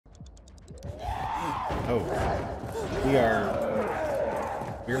Oh,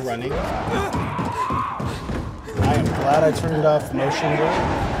 we're running. I am glad I turned off motion blur.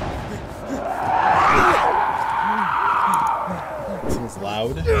 Seems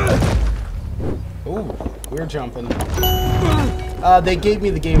loud. Oh, we're jumping. They gave me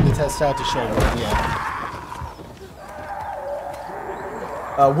the game to test out to show me. Yeah.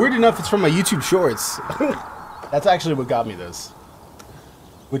 Weird enough, it's from my YouTube Shorts. That's actually what got me this,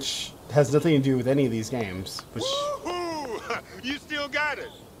 which has nothing to do with any of these games. Which you still got it.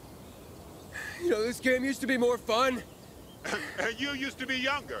 You know, this game used to be more fun. And you used to be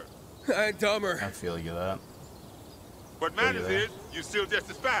younger. And dumber. I feel you that. What matters is you're still just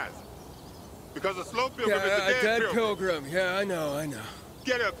as fast. Because a slow pilgrim is a dead pilgrim. Yeah, I know.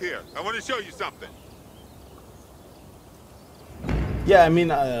 Get up here. I want to show you something. Yeah, I mean,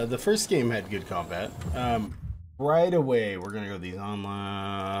 the first game had good combat. Right away, we're gonna go to these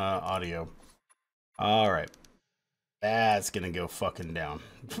online audio. All right, that's gonna go fucking down.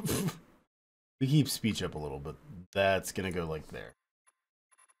 We keep speech up a little bit. That's gonna go like there.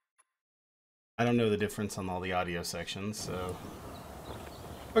 I don't know the difference on all the audio sections, so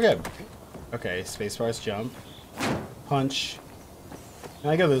okay. Okay, spacebar's jump, punch. Can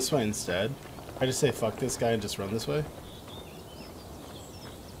I go this way instead? I just say fuck this guy and just run this way.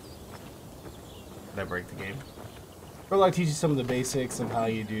 Did I break the game? Prologue teaches some of the basics of how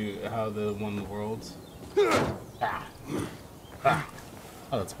the won the worlds. Ah. Ah.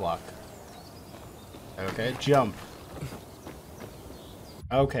 Oh, that's block. Okay, jump.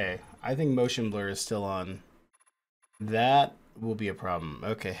 Okay, I think motion blur is still on. That will be a problem.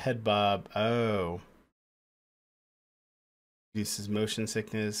 Okay, head bob. Oh. Reduces motion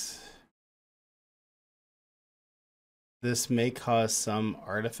sickness. This may cause some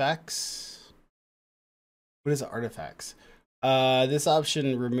artifacts. What is artifacts? This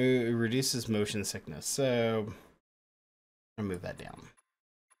option reduces motion sickness. So I'll move that down.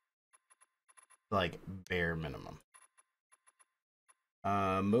 Like bare minimum.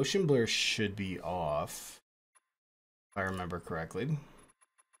 Motion blur should be off, if I remember correctly.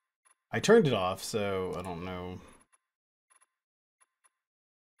 I turned it off, so I don't know.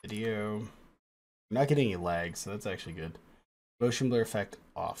 Video. I'm not getting any lag, so that's actually good. Motion blur effect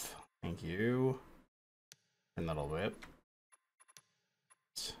off. Thank you. Turn that all the way up.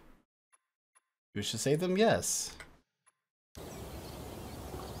 We should save them? Yes.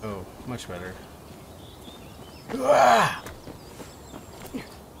 Oh, much better. Ah!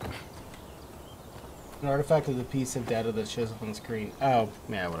 An artifact is a piece of data that shows up on the screen. Oh,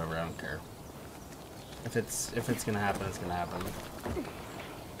 yeah, whatever. I don't care. If it's gonna happen, it's gonna happen.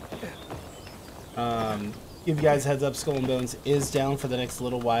 Give you guys a heads up. Skull and Bones is down for the next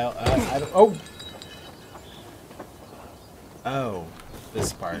little while. I don't. Oh. Oh,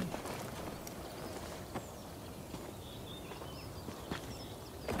 this part.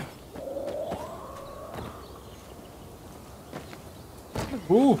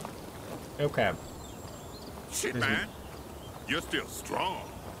 Ooh. Okay. Shit, man. You're still strong.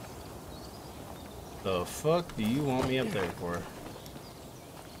 The fuck do you want me up there for?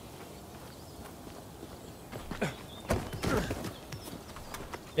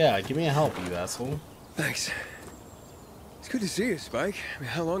 Yeah, give me a help, you asshole. Thanks. It's good to see you, Spike. I mean,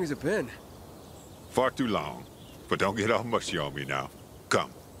 how long has it been? Far too long. But don't get all mushy on me now.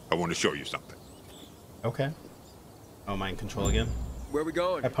 Come. I want to show you something. Okay. Oh, mind control again? Where are we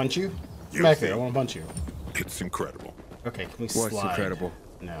going? I punch you? You'll Back see. there, I want to punch you. It's incredible. Okay, can we slide? What's incredible?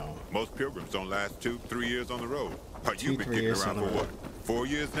 No. Most pilgrims don't last 2-3 years on the road. But you've been 2-3 getting years around on for the what? 4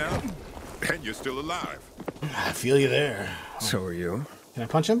 years now? And you're still alive. I feel you there. So are you? Can I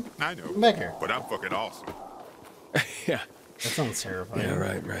punch him? I know. Come back here. But I'm fucking awesome. Yeah. That sounds terrifying. Yeah,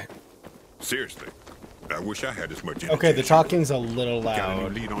 right. Seriously. I wish I had as much energy. Okay, the talking's a little Got a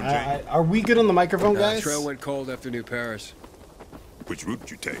loud. new lead on Jane? Are we good on the microphone, guys? Trail went cold after New Paris. Which route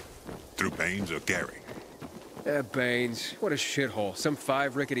did you take? Through Baines or Gary? Baines. What a shithole. Some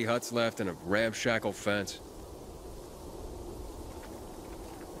 5 rickety huts left and a ramshackle fence.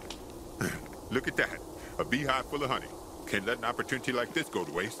 Look at that. A beehive full of honey. Can't let an opportunity like this go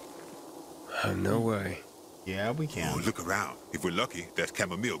to waste. No way. Yeah, we Oh, can. look around. If we're lucky, there's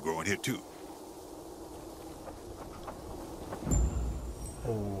chamomile growing here too.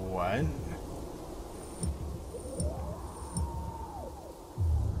 What?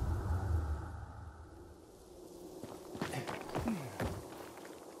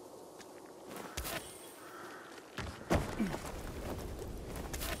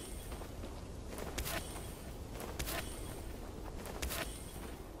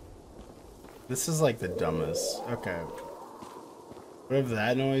 This is like the dumbest. Okay. Whatever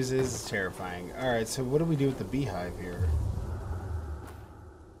that noise is terrifying. Alright, so what do we do with the beehive here?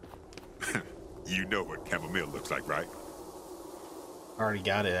 You know what chamomile looks like, right? Already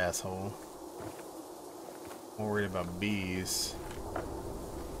got it, asshole. I'm worried about bees.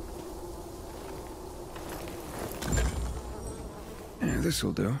 Yeah,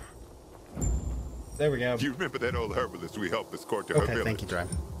 this'll do. There we go. You remember that old herbalist we helped escort to her Okay, village? thank you, Drive.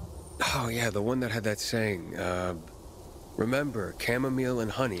 Oh, yeah, the one that had that saying, remember, chamomile and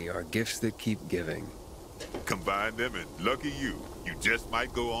honey are gifts that keep giving. Combine them and lucky you just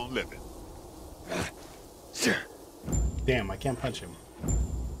might go on living. Damn, I can't punch him.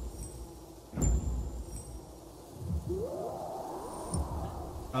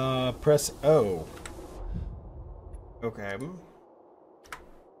 Press O. Okay.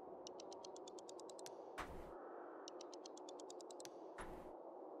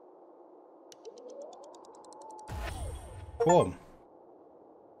 Cool.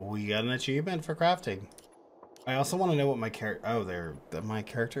 We got an achievement for crafting. I also want to know what my character... Oh, my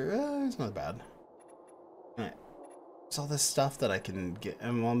character... it's not bad. Alright. There's all this stuff that I can get...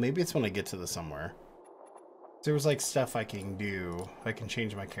 well, maybe it's when I get to the somewhere. There was, like, stuff I can do. I can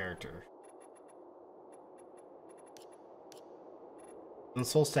change my character. I'm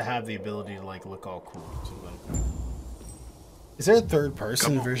supposed to have the ability to, like, look all cool or something. Is there a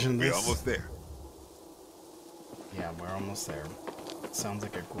third-person version of this? We're almost there. Yeah, we're almost there. Sounds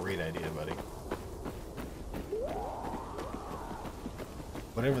like a great idea, buddy.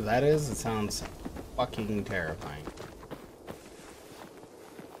 Whatever that is, it sounds fucking terrifying.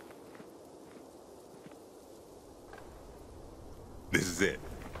 This is it.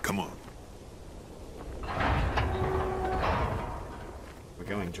 Come on. We're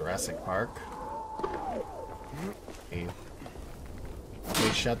going Jurassic Park. Okay. Can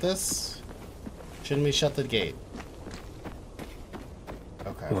we shut this? Shouldn't we shut the gate?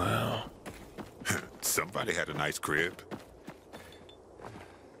 Okay. Wow. Somebody had a nice crib.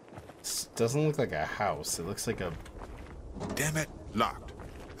 This doesn't look like a house. It looks like a... Damn it, locked.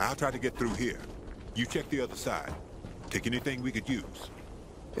 I'll try to get through here. You check the other side. Take anything we could use.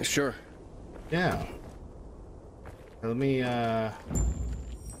 Yeah, sure. Yeah. Let me,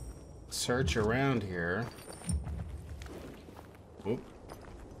 search around here. Oop.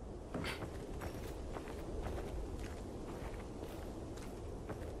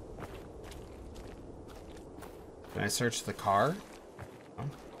 Can I search the car? Oh,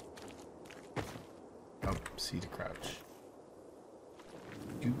 oh, C to crouch.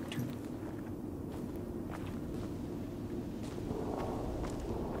 Doot, doot.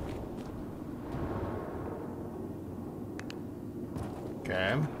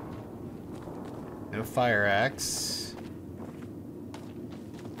 Okay. No fire axe.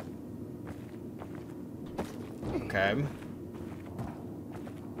 Okay.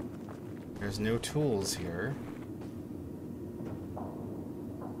 There's no tools here.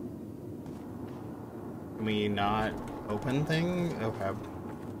 Can we not open thing? Okay.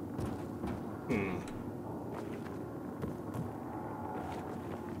 Hmm.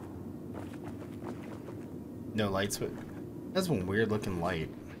 No lights, but that's one weird looking light.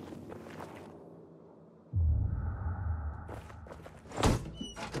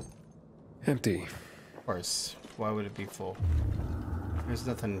 Empty. Of course. Why would it be full? There's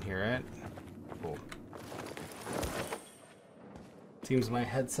nothing in here, right? Cool. Seems my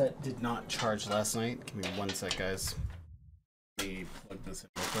headset did not charge last night. Give me 1 sec, guys. Let me plug this in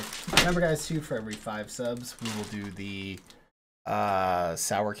real quick. Remember, guys, too, for every 5 subs, we will do the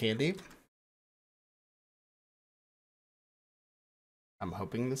sour candy. I'm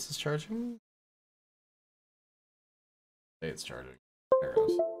hoping this is charging. Say it's charging. There it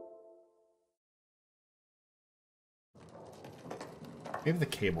goes. Maybe the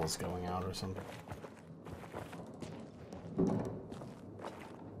cable's going out or something.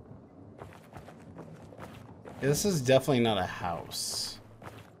 Yeah, this is definitely not a house.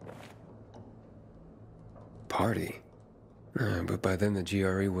 Party. But by then the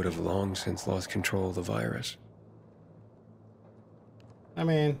GRE would have long since lost control of the virus. I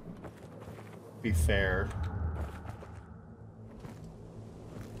mean, be fair.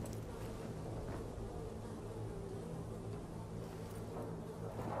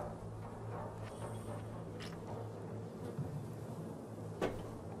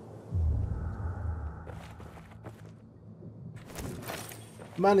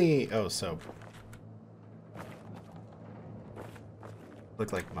 Money. Oh, soap.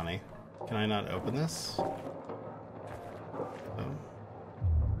 Look like money. Can I not open this? Oh.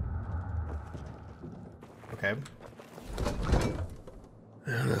 Okay.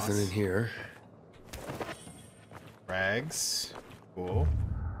 Nothing in here. Rags. Cool.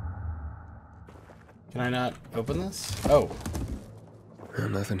 Can I not open this? Oh.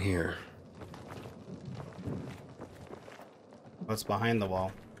 Nothing here. What's behind the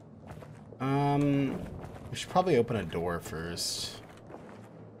wall? We should probably open a door first.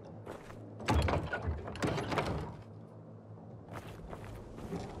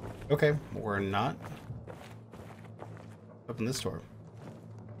 Okay, we're not. Open this door.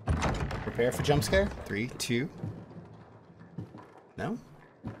 Prepare for jump scare. 3, 2. No?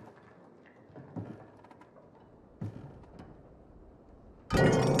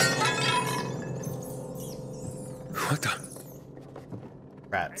 What the?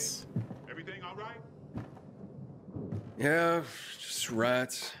 Rats. Everything all right? Yeah, just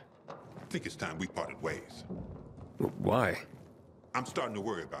rats. I think it's time we parted ways. Why? I'm starting to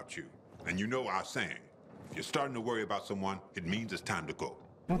worry about you. And you know our saying. If you're starting to worry about someone, it means it's time to go.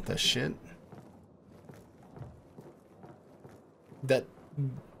 What the shit? That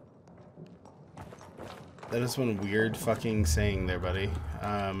is one weird fucking saying there, buddy.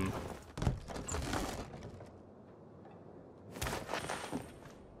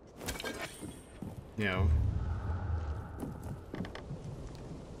 You know.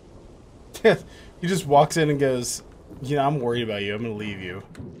 He just walks in and goes, you know, I'm worried about you. I'm gonna leave you.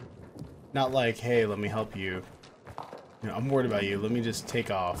 Not like, hey, let me help you. You know, I'm worried about you. Let me just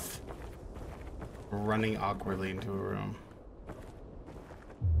take off. Running awkwardly into a room.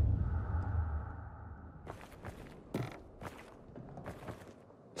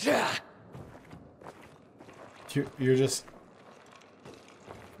 Yeah. You just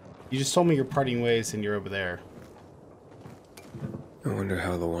told me you're parting ways and you're over there. I wonder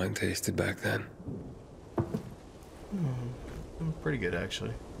how the wine tasted back then. Pretty good,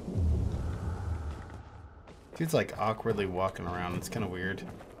 actually. Dude's like awkwardly walking around. It's kind of weird.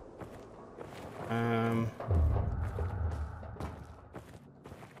 It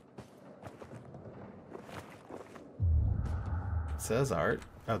says art.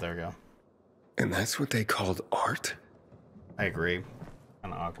 Oh, there we go. And that's what they called art? I agree.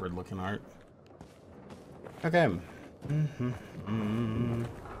 Kind of awkward looking art. Okay.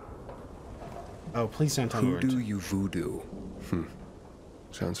 Oh, please don't tell me Hoodoo you voodoo.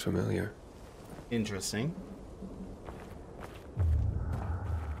 Sounds familiar. Interesting.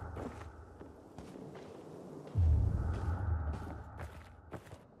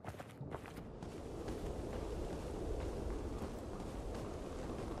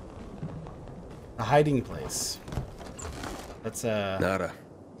 A hiding place. That's a Nada.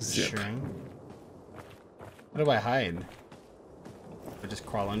 Zip. string. How do I hide? I just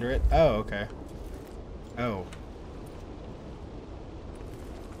crawl under it? Oh, okay. Oh.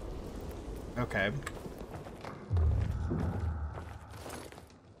 Okay.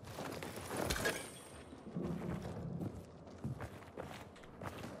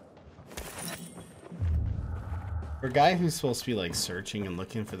 For a guy who's supposed to be like searching and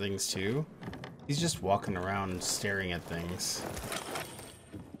looking for things too, he's just walking around staring at things.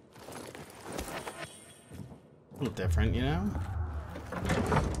 A little different, you know?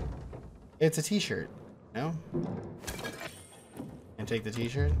 It's a t-shirt, no? And take the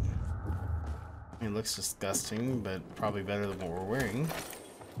t-shirt? I mean, it looks disgusting, but probably better than what we're wearing.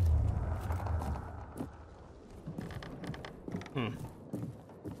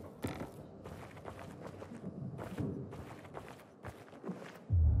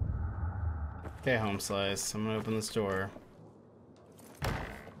 Okay, home slice. I'm gonna open this door.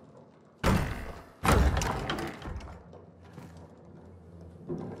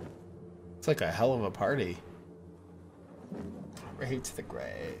 It's like a hell of a party. Right to the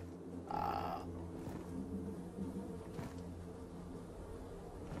grave.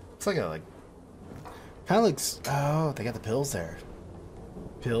 It's like a kind of looks. Oh, they got the pills there.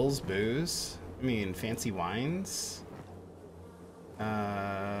 Pills, booze. I mean, fancy wines.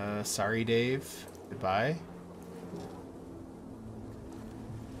 Sorry, Dave. Goodbye.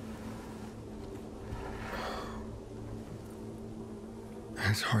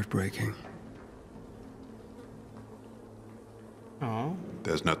 That's heartbreaking. Oh.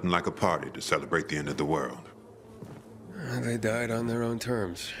 There's nothing like a party to celebrate the end of the world. They died on their own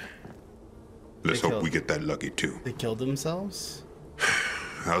terms. Let's hope we get that lucky too. They killed themselves?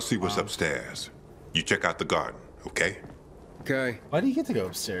 I'll see what's upstairs. You check out the garden, okay? Okay. Why do you get to go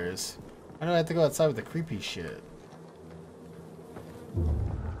upstairs? Why do I have to go outside with the creepy shit?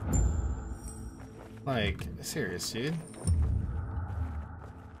 Like, serious, dude.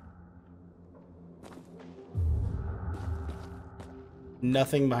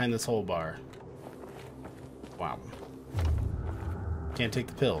 Nothing behind this whole bar. Wow. Can't take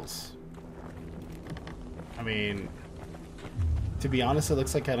the pills. I mean, To be honest, it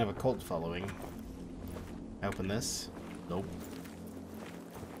looks like kind of a cult following. Open this. Nope.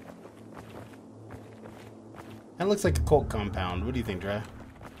 That looks like a cult compound. What do you think, Dre?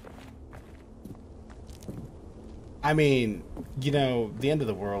 I mean, you know, the end of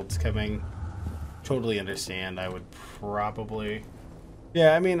the world's coming. Totally understand. I would probably...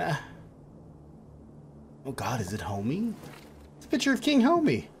 Yeah, I mean... Oh god, is it Homie? It's a picture of King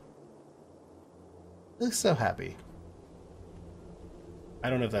Homie. Looks so happy. I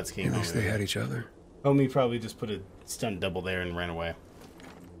don't know if that's King At Homie. least they had each other. Homie probably just put a stunt double there and ran away.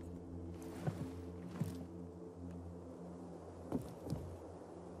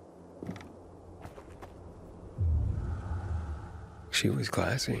 She was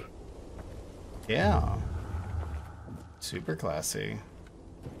classy. Yeah. Super classy.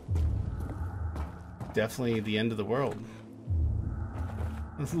 Definitely the end of the world.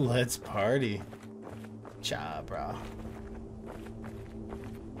 Let's party. Cha, bro.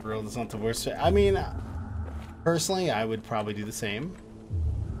 World is not the worst. I mean, personally, I would probably do the same.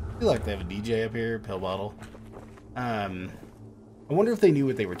 I feel like they have a DJ up here, pill bottle. I wonder if they knew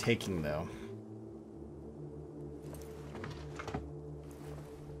what they were taking, though.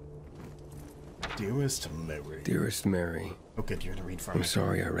 Dearest Mary. Dearest Mary. Oh, good, you're to read from I'm it.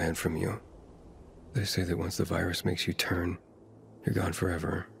 sorry I ran from you. They say that once the virus makes you turn, you're gone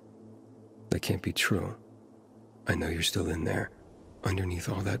forever. That can't be true. I know you're still in there, underneath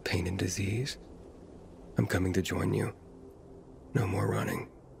all that pain and disease. I'm coming to join you. No more running.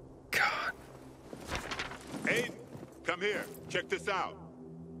 God. Aiden, come here. Check this out.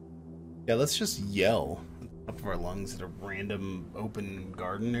 Yeah, let's just yell up of our lungs at a random open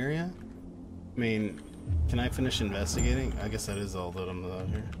garden area. I mean, can I finish investigating? I guess that is all that I'm out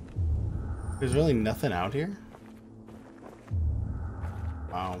here. There's really nothing out here?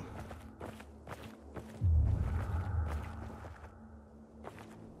 Wow.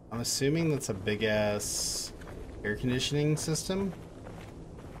 I'm assuming that's a big-ass air conditioning system.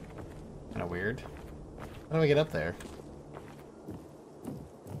 Kinda weird. How do I get up there?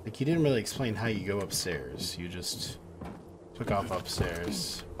 Like, you didn't really explain how you go upstairs. You just took off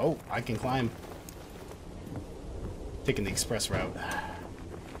upstairs. Oh, I can climb. Taking the express route.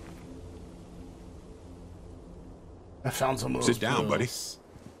 I found some of those Sit down, buddy. pills.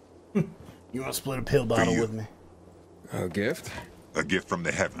 You want to split a pill bottle you. with me? A gift? A gift from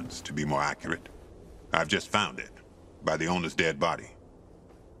the heavens, to be more accurate. I've just found it, by the owner's dead body.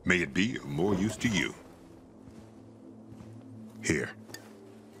 May it be of more use to you. Here.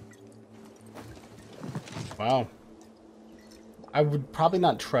 Wow. I would probably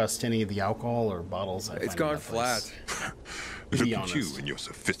not trust any of the alcohol or bottles I find It's in gone that place. flat. To Look be at you honest. and your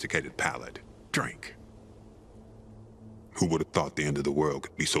sophisticated palate. Drink. Who would have thought the end of the world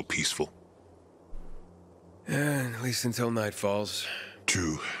could be so peaceful? And at least until night falls.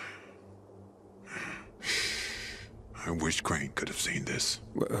 True. I wish Crane could have seen this.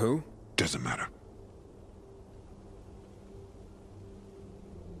 Who? Doesn't matter.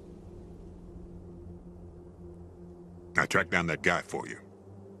 I tracked down that guy for you.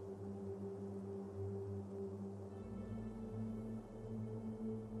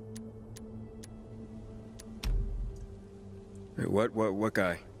 What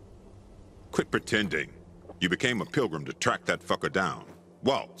guy? Quit pretending. You became a pilgrim to track that fucker down.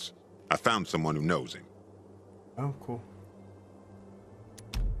 Waltz. I found someone who knows him. Oh, cool.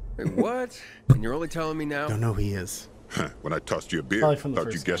 Wait, what? And you're only telling me now? Don't know who he is. When I tossed you a beer, Probably from the thought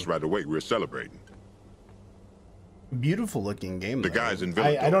you first guessed game. right away we were celebrating. Beautiful looking game. The though. guy's in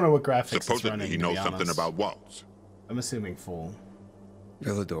Villador. I don't know what graphics it's Supposedly running. he to knows be something honest. about Waltz. I'm assuming full.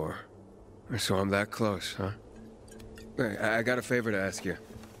 Villador. So I'm that close, huh? Hey, I got a favor to ask you.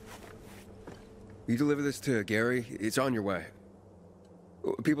 You deliver this to Gary? It's on your way.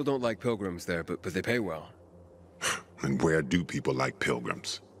 People don't like pilgrims there, but they pay well. And where do people like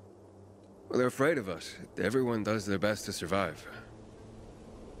pilgrims? Well, they're afraid of us. Everyone does their best to survive.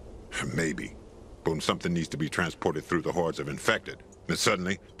 Maybe. But when something needs to be transported through the hordes of infected, then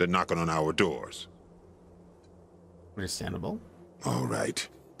suddenly they're knocking on our doors. Understandable. All right,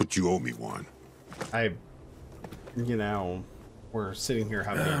 but you owe me one. You know, we're sitting here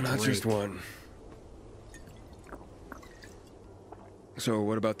having a Not drink. just one. So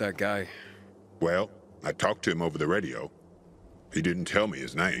what about that guy? Well, I talked to him over the radio. He didn't tell me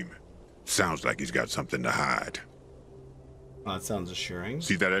his name. Sounds like he's got something to hide. Oh, that sounds assuring.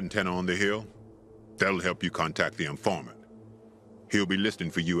 See that antenna on the hill? That'll help you contact the informant. He'll be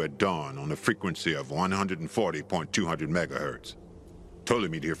listening for you at dawn on a frequency of 140.200 megahertz. Told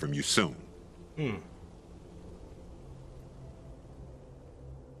him he'd hear from you soon.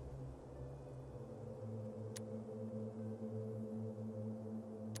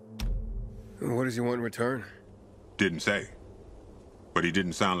 What does he want in return? Didn't say. But he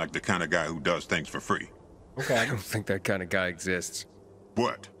didn't sound like the kind of guy who does things for free. Okay. I don't think that kind of guy exists.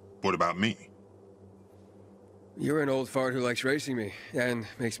 What? What about me? You're an old fart who likes racing me, and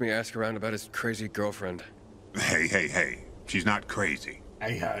makes me ask around about his crazy girlfriend. Hey. She's not crazy.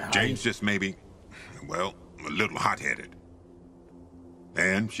 Jane's just maybe, well, a little hot-headed.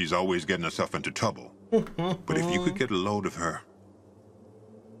 And she's always getting herself into trouble. But if you could get a load of her...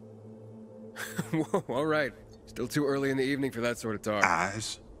 Whoa, all right. Still too early in the evening for that sort of talk.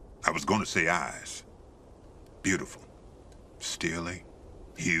 Eyes? I was going to say eyes. Beautiful. Steely.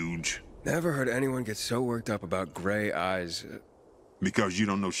 Huge. Never heard anyone get so worked up about gray eyes. Because you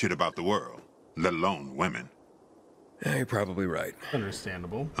don't know shit about the world, let alone women. Yeah, you're probably right.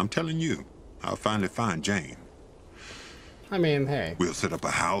 Understandable. I'm telling you, I'll finally find Jane. I mean, hey. We'll set up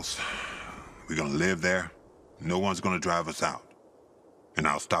a house. We're gonna live there. No one's gonna drive us out. And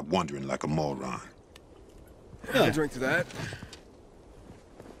I'll stop wondering like a moron. Yeah. I'll drink to that.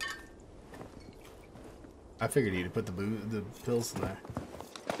 I figured he'd put the pills in there.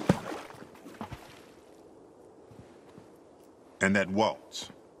 And that Waltz.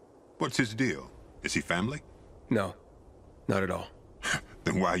 What's his deal? Is he family? No, not at all.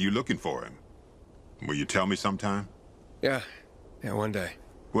 Then why are you looking for him? Will you tell me sometime? Yeah, one day.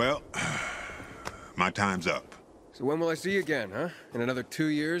 Well, my time's up. So when will I see you again, huh? In another 2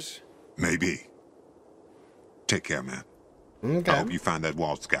 years? Maybe. Take care, man. Okay. I hope you find that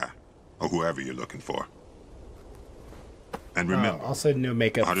Waltz guy, or whoever you're looking for. And remember, also no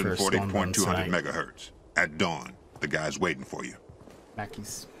makeup for 140.200 tonight. megahertz. At dawn, the guy's waiting for you.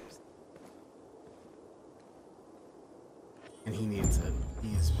 Mackey's. And he needs it.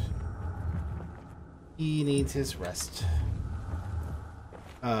 He needs his rest.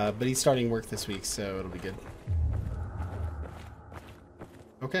 But he's starting work this week, so it'll be good.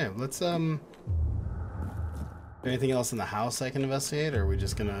 Okay, let's anything else in the house I can investigate, or are we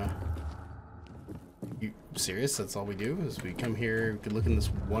just gonna... You serious? That's all we do? Is we come here, we could look in this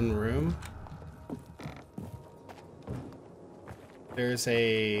one room. There's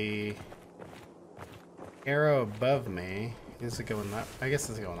a arrow above me. Is it going that? I guess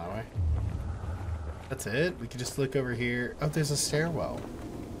it's going that way. That's it. We could just look over here. Oh, there's a stairwell.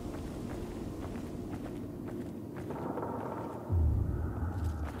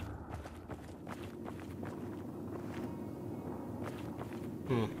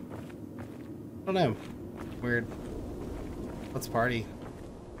 I don't know. Weird. Let's party.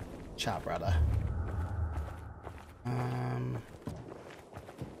 Chop, brother. I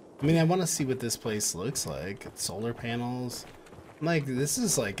mean, I want to see what this place looks like. Solar panels. Like, this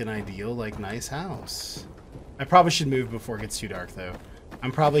is like an ideal, like, nice house. I probably should move before it gets too dark, though.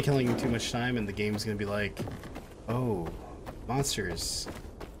 I'm probably killing too much time, and the game's gonna be like, oh, monsters.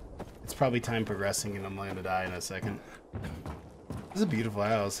 It's probably time progressing, and I'm gonna die in a second. This is a beautiful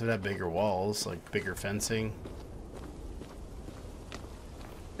house. It had bigger walls, like bigger fencing.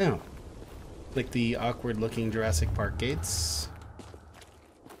 No. Like the awkward-looking Jurassic Park gates.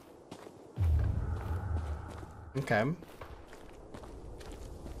 Okay.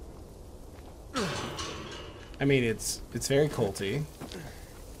 I mean, it's very culty.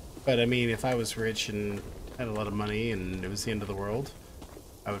 But I mean, if I was rich and had a lot of money and it was the end of the world,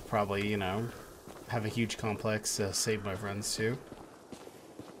 I would probably, you know, have a huge complex to save my friends too.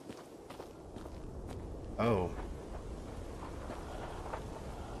 Oh.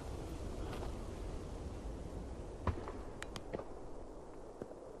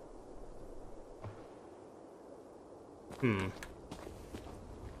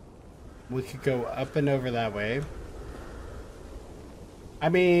 We could go up and over that way. I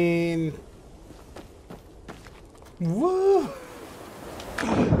mean... Woo!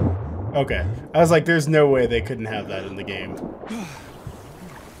 Okay. I was like, there's no way they couldn't have that in the game.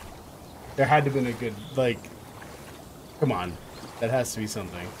 There had to have been a good, like... Come on. That has to be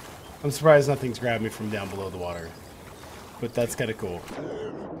something. I'm surprised nothing's grabbed me from down below the water. But that's kind of cool.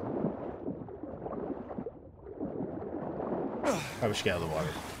 Probably should get out of the water.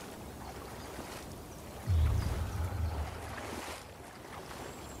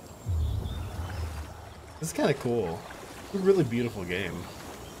 This is kind of cool. It's a really beautiful game.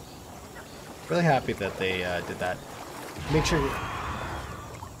 Really happy that they did that. Make sure...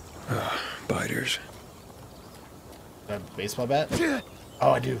 Biters. A baseball bat?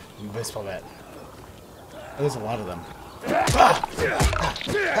 Oh, I do. A baseball bat. Oh, there's a lot of them.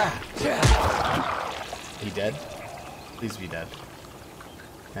 Are you dead? Please be dead.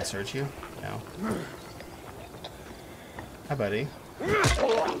 Can I search you? No. Hi, buddy.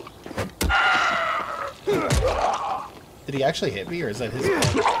 Did he actually hit me, or is that his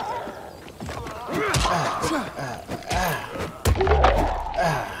fault?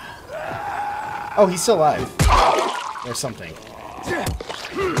 Oh, he's still alive. Or something.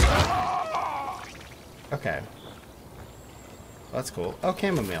 Okay. Well, that's cool. Oh,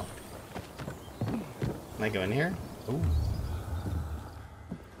 chamomile. Can I go in here? Ooh.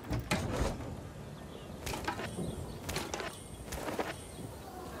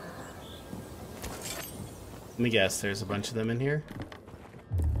 Let me guess, there's a bunch of them in here?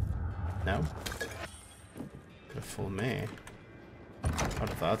 No? Could have fooled me. I would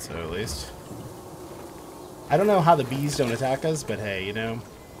have thought so, at least. I don't know how the bees don't attack us, but hey, you know.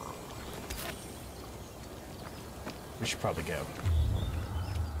 We should probably go.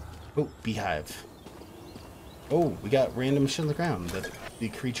 Oh, beehive. Oh, we got random shit on the ground that the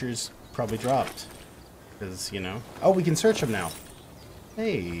creatures probably dropped. Because, you know. Oh, we can search them now.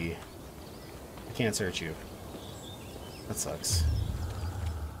 Hey. I can't search you. That sucks.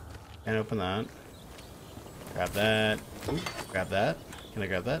 Can't open that. Grab that. Ooh, grab that. Can I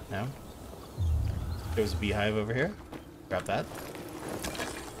grab that? No. There's a beehive over here. Grab that.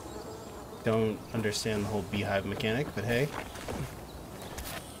 Don't understand the whole beehive mechanic, but hey.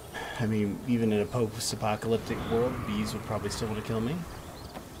 I mean, even in a post-apocalyptic world, bees would probably still want to kill me.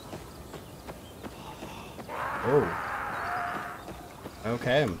 Oh.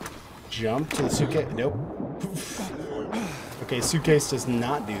 Okay. Jump to the suitcase. Nope. Okay, suitcase does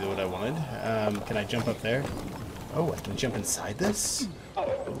not do what I wanted. Can I jump up there? Oh, I can jump inside this?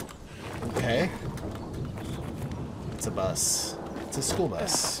 Okay. It's a bus. It's a school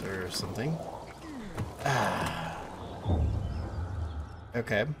bus or something.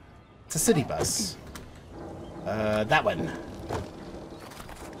 Okay. It's a city bus. That one.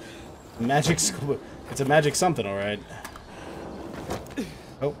 Magic school. It's a magic something, alright.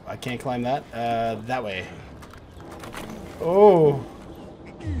 Oh, I can't climb that. That way. Oh.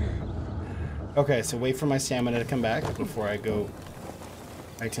 Okay, so wait for my stamina to come back before I go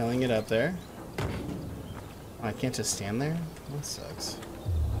hightailing it up there. Oh, I can't just stand there? That sucks.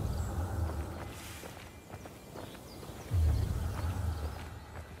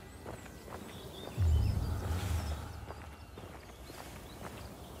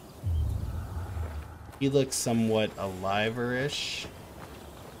 He looks somewhat alive-ish.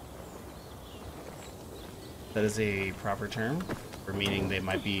 That is a proper term, for meaning they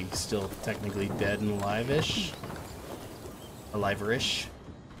might be still technically dead and alive-ish. Alive-ish.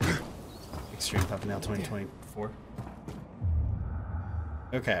 XtremePufindail 2024.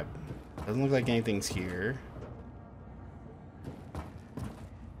 Okay. Doesn't look like anything's here.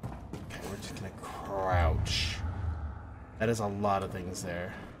 Okay, we're just gonna crouch. That is a lot of things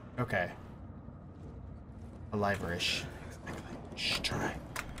there. Okay. Alive-ish. Exactly. Shh, try.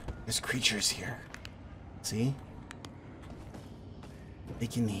 There's creatures here. See? They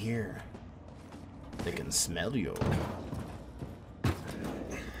can hear. They can smell you.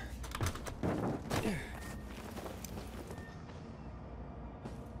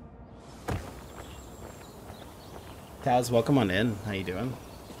 Taz, welcome on in. How you doing?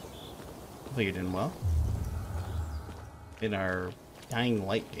 Hopefully you're doing well. In our Dying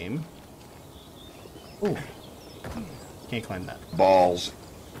Light game. Ooh. Can't climb that. Balls.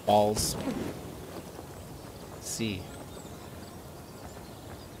 Balls. Let's see.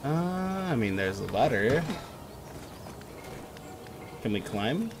 I mean, there's a ladder. Can we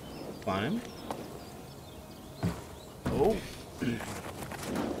climb? Climb? Oh.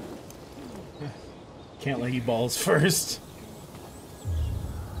 Can't let you balls first.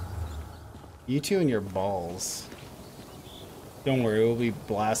 You two and your balls. Don't worry, we'll be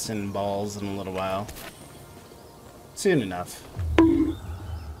blasting balls in a little while. Soon enough.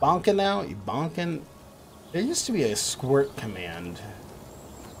 Bonking now? You bonking? There used to be a squirt command.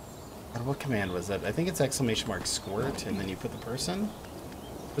 What command was that? I think it's ! Squirt, and then you put the person?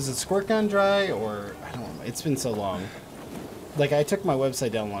 Was it squirt gun dry, or... I don't know. It's been so long. Like, I took my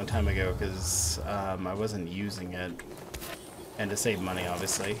website down a long time ago, because I wasn't using it. And to save money,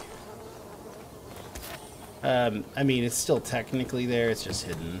 obviously. I mean, it's still technically there, it's just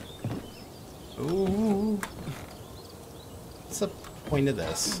hidden. Ooh. What's the point of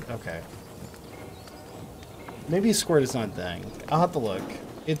this? Okay. Maybe squirt is not a thing. I'll have to look.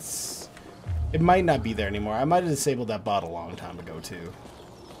 It might not be there anymore. I might have disabled that bot a long time ago, too.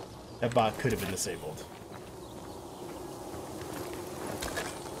 That bot could have been disabled.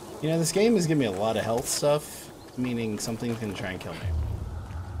 You know, this game is giving me a lot of health stuff, meaning something's gonna try and kill me.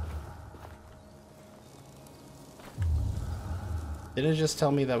 Did it just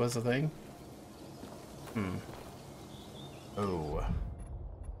tell me that was a thing? Oh.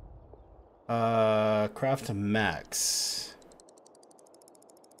 Craft a max.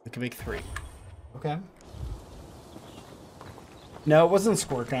 We can make 3. Okay. No, it wasn't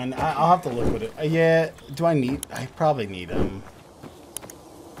Squircon. I'll have to look at it. Yeah, do I need... I probably need him.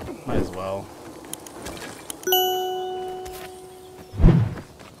 Might as well.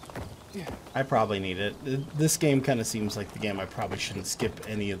 I probably need it. This game kind of seems like the game I probably shouldn't skip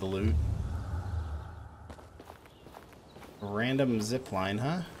any of the loot. Random zipline,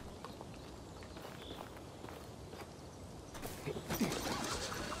 huh?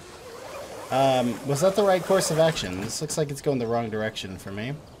 Was that the right course of action? This looks like it's going the wrong direction for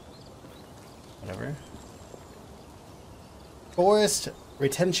me. Whatever. Forest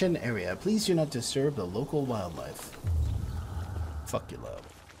retention area. Please do not disturb the local wildlife. Fuck you, love.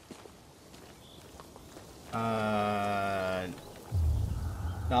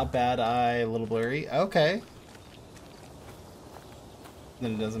 Not bad eye, a little blurry. Okay.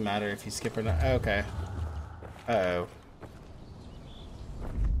 Then it doesn't matter if you skip or not. Okay. Uh-oh.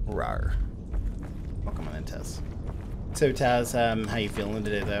 Rawr. Welcome on in, Taz. So, Taz, how you feeling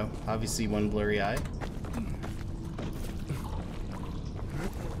today, though? Obviously, one blurry eye.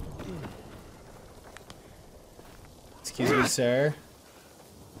 Excuse me, sir.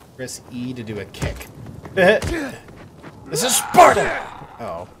 Press E to do a kick. This is Sparta!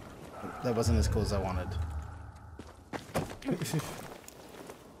 Oh. That wasn't as cool as I wanted.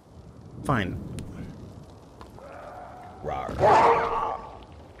 Fine. Rawr.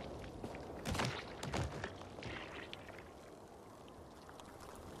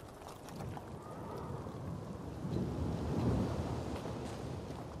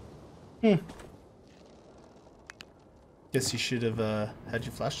 Guess you should have had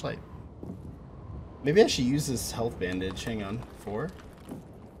your flashlight. Maybe I should use this health bandage. Hang on. 4?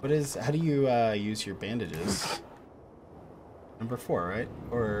 What is... How do you use your bandages? Number 4, right?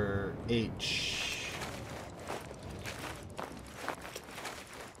 Or H?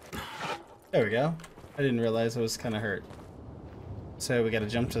 There we go. I didn't realize I was kind of hurt. So we gotta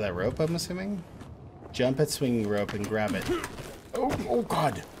jump to that rope, I'm assuming? Jump at swinging rope and grab it. Oh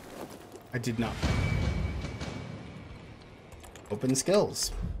god! I did not. Open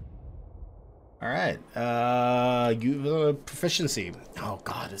skills. Alright. Proficiency. Oh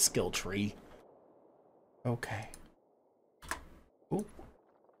god, a skill tree. Okay. Ooh.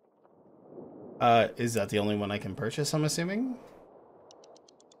 Is that the only one I can purchase, I'm assuming?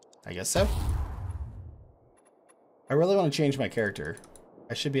 I guess so. I really want to change my character.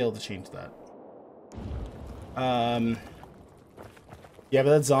 I should be able to change that. Yeah, but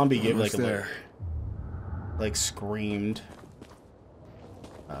that zombie gave like a like screamed.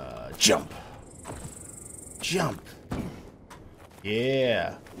 Jump. Jump.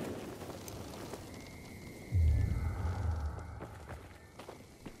 Yeah.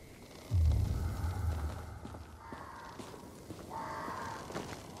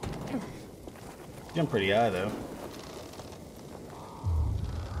 Jump pretty high though.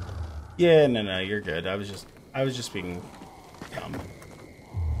 Yeah, no, you're good. I was just being dumb.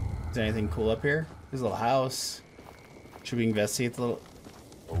 Is there anything cool up here? There's a little house. Should we investigate the little...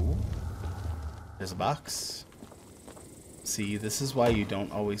 Oh. There's a box. See, this is why you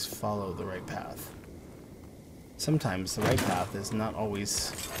don't always follow the right path. Sometimes the right path is not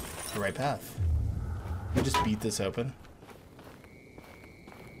always the right path. Let me just beat this open.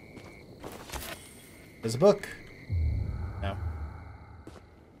 There's a book. No.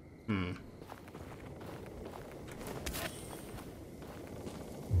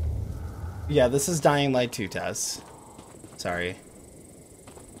 Yeah, this is Dying Light 2, Tess. Sorry.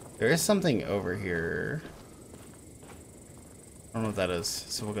 There is something over here. I don't know what that is,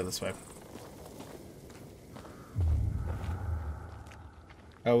 so we'll go this way.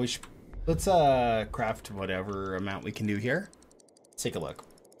 Oh, we should... Let's, craft whatever amount we can do here. Let's take a look.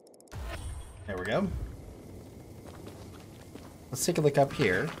 There we go. Let's take a look up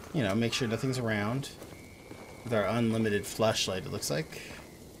here. You know, make sure nothing's around. With our unlimited flashlight, it looks like.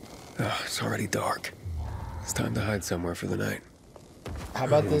 Oh, it's already dark. It's time to hide somewhere for the night. How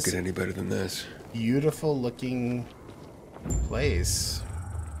about this? Won't get any better than this. Beautiful looking place.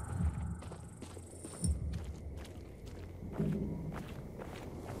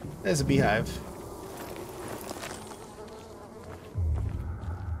 There's a beehive.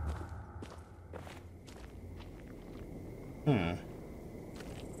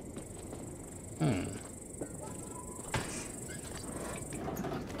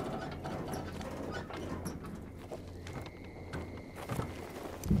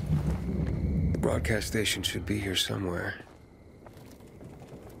 The broadcast station should be here somewhere.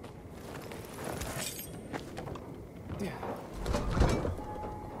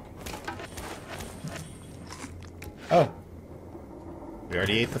 Oh. We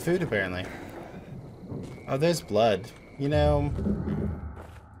already ate the food, apparently. Oh, there's blood. You know...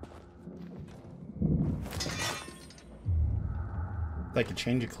 like a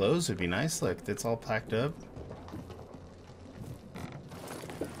change of clothes would be nice. Look, it's all packed up.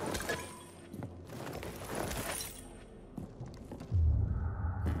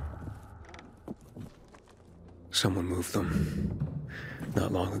 Someone moved them.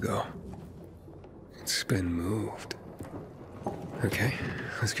 Not long ago. It's been moved. Okay,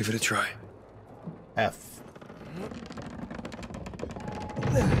 let's give it a try. F.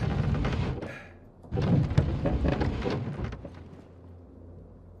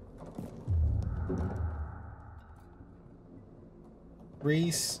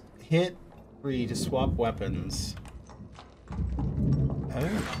 Hit 3 to swap weapons.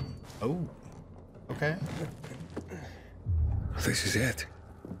 Oh. Oh. Okay. This is it.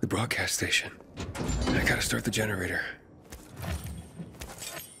 The broadcast station. I gotta start the generator.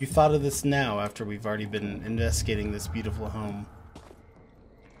 You thought of this now after we've already been investigating this beautiful home.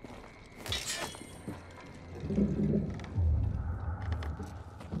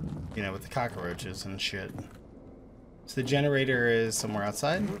 You know, with the cockroaches and shit. So the generator is somewhere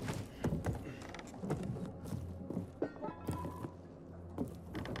outside?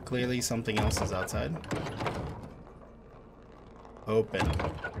 Clearly something else is outside. Open.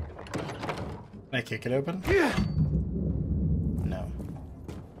 Can I kick it open? No.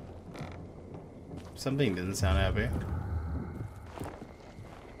 Something didn't sound happy.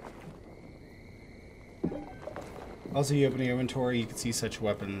 Also, you open your inventory, you can see such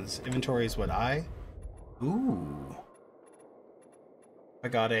weapons. Inventory is what I? Ooh. I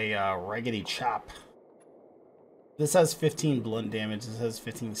got a raggedy chop. This has 15 blunt damage. This has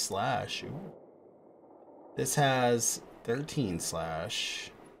 15 slash. Ooh. This has 13 slash.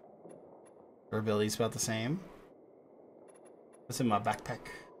 Durability's about the same. What's in my backpack?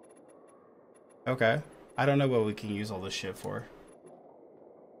 Okay. I don't know what we can use all this shit for.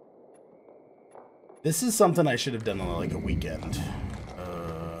 This is something I should have done on like a weekend.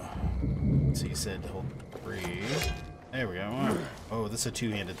 So you said hold 3. There we go. Oh, this is a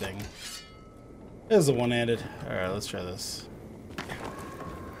two-handed thing. This is a one-handed. Alright, let's try this.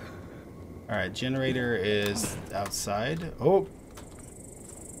 Alright, generator is outside. Oh!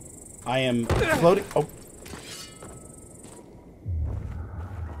 I am floating. Oh!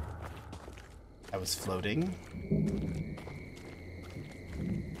 I was floating.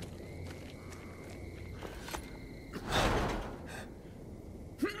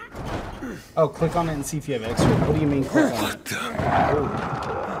 Oh, click on it and see if you have extra. What do you mean click on it? Oh.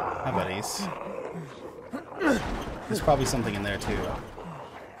 Hi, buddies. There's probably something in there, too.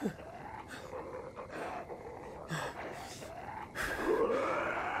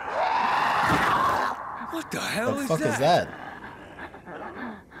 What the hell is that?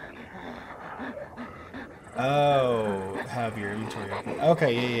 Oh, have your inventory open.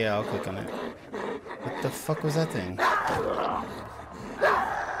 Okay, yeah, I'll click on it. What the fuck was that thing?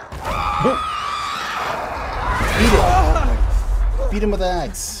 Beat it! Beat him with an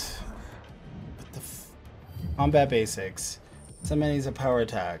axe. What the combat basics. Some enemies have power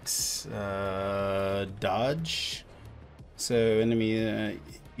attacks. Dodge. So enemy,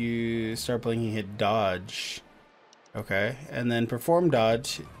 you start blinking, hit dodge. Okay, and then perform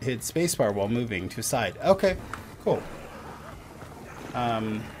dodge, hit spacebar while moving to side. Okay, cool.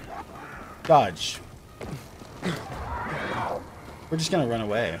 Dodge. We're just gonna run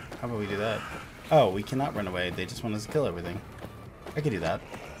away. How about we do that? Oh, we cannot run away. They just want us to kill everything. I could do that.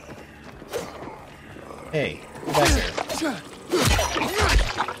 Hey, get back here.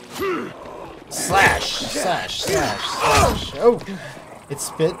 Slash! Slash! Slash! Slash! Oh! It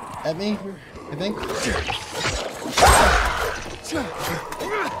spit at me, I think.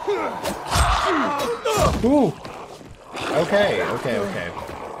 Ooh! Okay, okay, okay.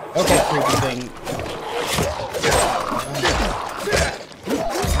 Okay, creepy thing.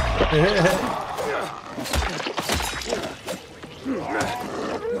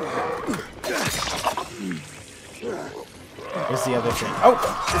 Where's the other thing? Oh!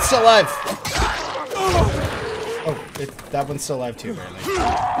 It's still alive! Oh, that one's still alive too, apparently.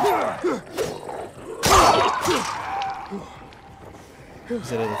 Where's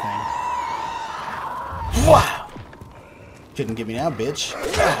that other thing? Wow! Couldn't get me now, bitch.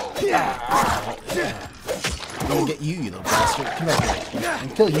 I'm gonna get you, you little bastard. Come back here. I'm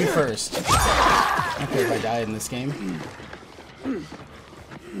gonna kill you first. I don't care if I die in this game.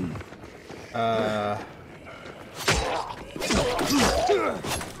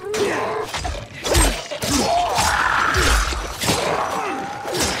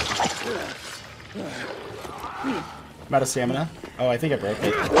 I'm out of stamina. Oh, I think I broke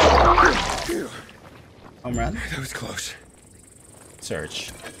it. Home run? That was close.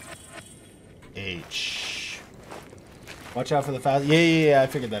 Search. H. Watch out for the fast. Yeah, I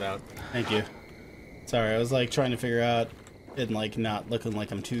figured that out. Thank you. Sorry, I was like trying to figure out and like not looking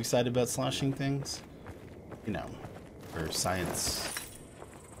like I'm too excited about slashing things. You know, for science.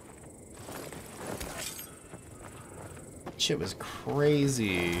 Shit was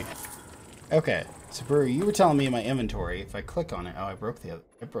crazy. Okay, so Brewer, you were telling me in my inventory, if I click on it, oh, I broke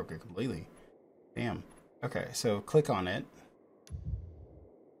it completely. Damn. Okay, so click on it.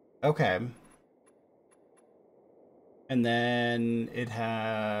 Okay. And then it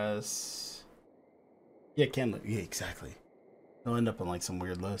has... Yeah, yeah, exactly. It'll end up on like some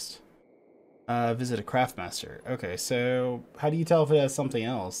weird list. Visit a craftmaster. Okay, so how do you tell if it has something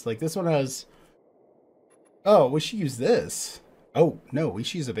else? Like this one has... Oh, we should use this. Oh, no, we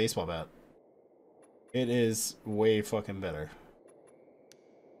should use a baseball bat. It is way fucking better.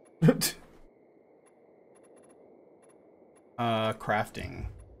 Crafting.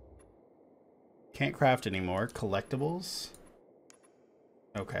 Can't craft anymore. Collectibles.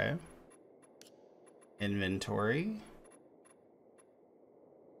 Okay. Inventory.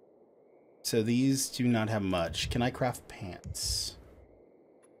 So these do not have much. Can I craft pants?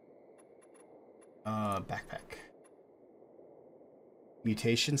 Backpack.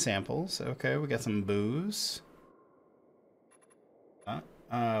 Mutation samples. Okay, we got some booze.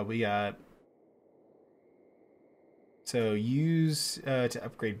 We got... So use to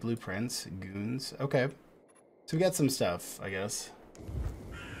upgrade blueprints. Goons. Okay. So we got some stuff, I guess.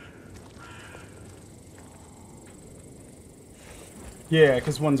 Yeah,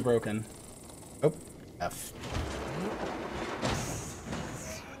 because one's broken. Oh, F.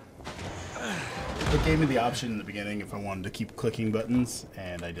 It gave me the option in the beginning if I wanted to keep clicking buttons,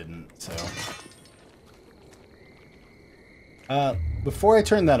 and I didn't, so. Before I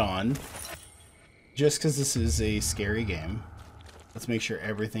turn that on, just because this is a scary game, let's make sure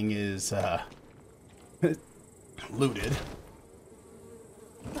everything is looted.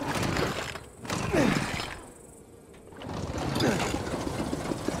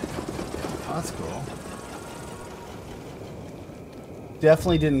 Oh, that's cool.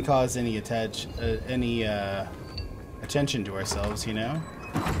 Definitely didn't cause any attention to ourselves, you know?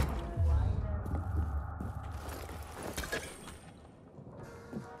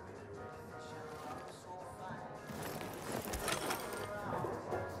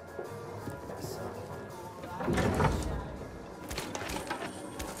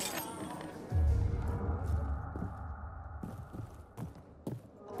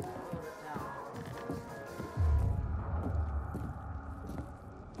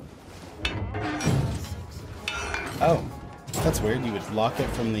 Oh, that's weird. You would lock it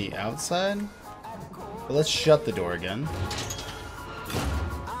from the outside? But let's shut the door again.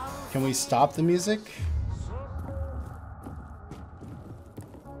 Can we stop the music?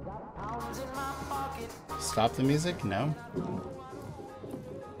 Stop the music? No.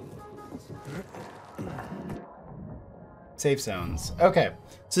 Safe zones. Okay.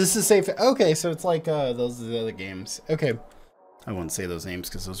 So this is safe. Okay, so it's like those are the other games. Okay. I won't say those names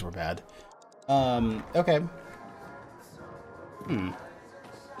because those were bad. Okay.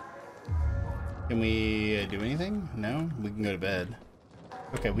 Can we do anything? No? We can go to bed.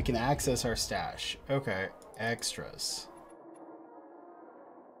 Okay, we can access our stash. Okay, extras.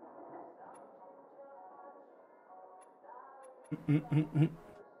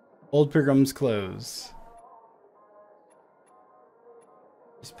 Old Pilgrim's Clothes.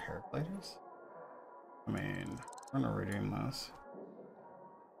 These paragliders? I mean, we're not redoing this.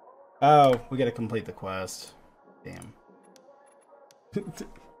 Oh, we gotta complete the quest. Damn.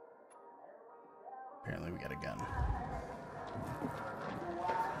 Apparently we got a gun.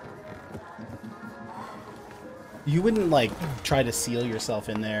 You wouldn't like try to seal yourself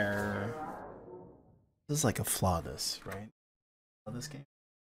in there. This is like a flaw, this, right? Flaw this game.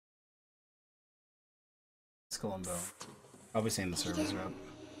 Skull and Bone. Obviously in the servers route.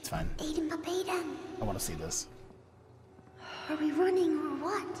 It's fine. I want to see this. Are we running or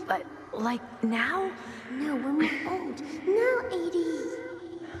what? But, like, now? No, we're more old. No, 80.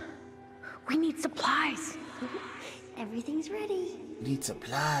 We need supplies. Everything's ready. We need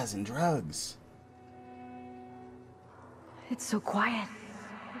supplies and drugs. It's so quiet.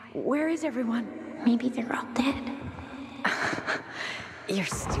 Where is everyone? Maybe they're all dead. You're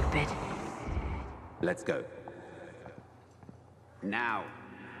stupid. Let's go. Now.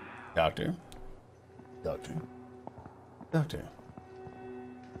 Doctor. Doctor. Doctor.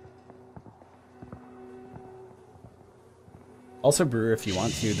 Also, Brewer, if you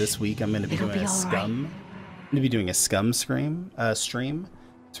want to, this week I'm going to be doing a Scum. I'm going to be doing a Scum stream. So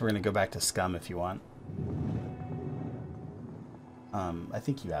we're going to go back to Scum if you want. I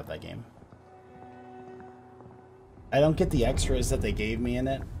think you have that game. I don't get the extras that they gave me in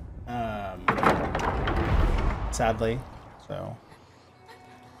it, sadly. So,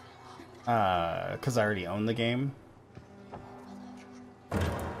 because I already own the game.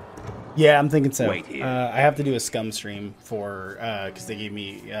 Yeah, I'm thinking so. I have to do a scum stream for because they gave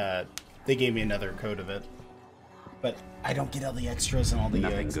me another code of it, but I don't get all the extras and all the.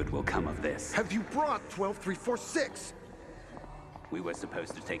 Nothing good will come of this. Have you brought 12346? We were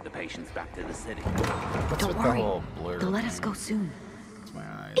supposed to take the patients back to the city. What's Don't with worry. the whole blur They'll let thing? us go soon. It's my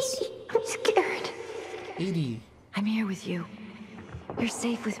eyes. I'm scared. 80. I'm here with you. You're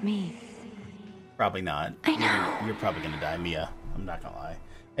safe with me. Probably not. I know. You're probably gonna die, Mia. I'm not gonna lie.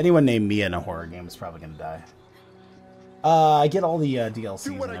 Anyone named Mia in a horror game is probably gonna die. I get all the DLCs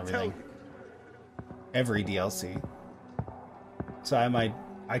Do what and I tell everything. you. Every DLC. So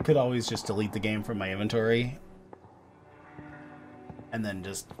I could always just delete the game from my inventory and then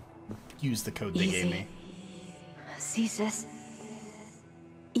just use the code they gave me. See, sis?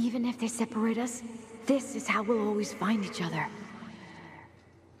 Even if they separate us, this is how we'll always find each other.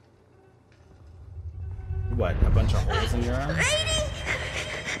 What, a bunch of holes in your arm?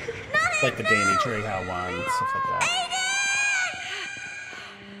 Like the Danny Trejo one, stuff like that.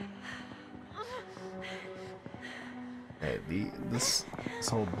 Okay, this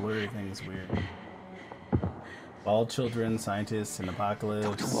whole blurry thing is weird. All children, scientists, and apocalypse.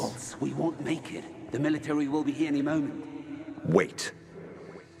 Dr. Waltz, we won't make it. The military will be here any moment. Wait.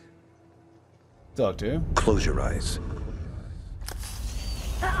 Doctor. Close your eyes.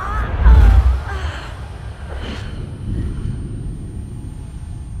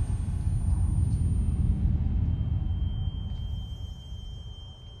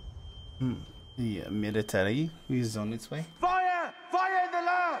 The military is on its way. Fire! Fire in the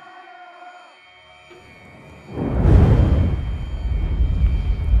lab!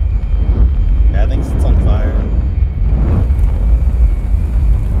 Yeah, I think it's on fire.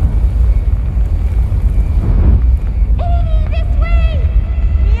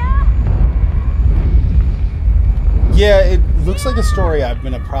 Yeah, it looks like a story I'm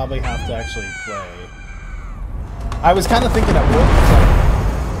gonna probably have to actually play. I was kind of thinking I would.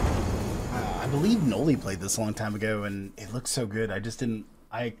 I believe Noli played this a long time ago, and it looks so good. I just didn't.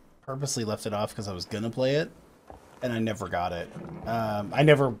 I purposely left it off because I was gonna play it, and I never got it. I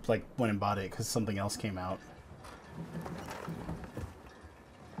never like went and bought it because something else came out.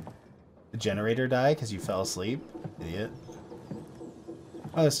 The generator died because you fell asleep, idiot.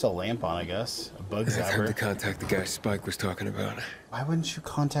 Oh, there's still a lamp on, I guess. A bug I have time to zapper. contact the guy Spike was talking about. Why wouldn't you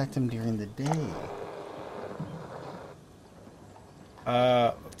contact him during the day?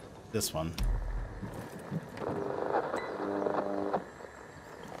 This one.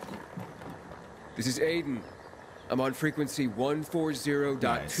 This is Aiden. I'm on frequency 140.200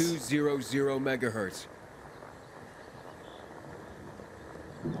 megahertz.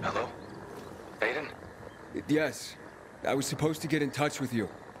 Hello? Aiden? Yes. I was supposed to get in touch with you.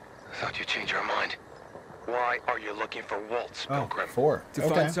 Thought you'd change your mind. Why are you looking for Waltz, Pilgrim? 4. To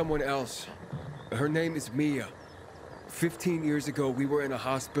find someone else. Her name is Mia. 15 years ago, we were in a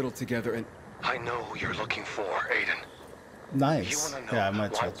hospital together and... I know who you're looking for, Aiden. You Nice. want to know Yeah, I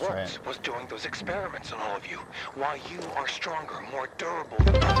might why have to try Waltz it. was doing those experiments on all of you. Why you are stronger, more durable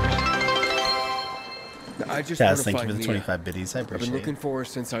than others. I just Chaz, want to thank you find for the Mia. 25 biddies. I I've been appreciate looking it. for her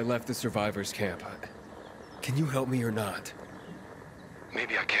since I left the survivors camp. Can you help me or not?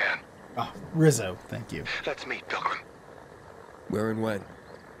 Maybe I can. Oh, Rizzo, thank you. Let's meet, Pilgrim. Where and when?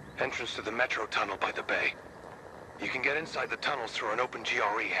 Entrance to the metro tunnel by the bay. You can get inside the tunnels through an open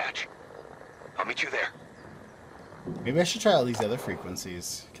GRE hatch. I'll meet you there. Maybe I should try all these other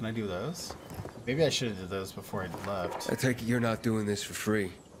frequencies. Can I do those? Maybe I should have did those before I left. I take it you're not doing this for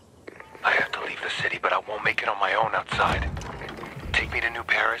free. I have to leave the city, but I won't make it on my own outside. Take me to New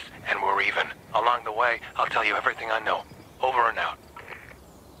Paris, and we're even. Along the way, I'll tell you everything I know. Over and out.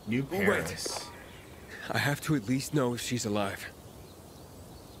 New Paris. I have to at least know if she's alive.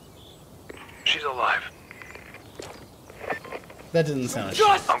 She's alive. That didn't sound.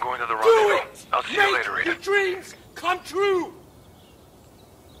 I'm going to the rendezvous. I'll see you later, Rita. dreams come true!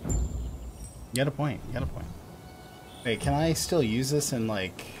 You got a point. You got a point. Wait, can I still use this in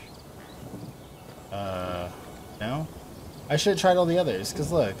like? No. I should have tried all the others.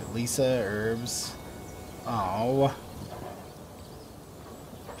 Cause look, Lisa, herbs. Oh.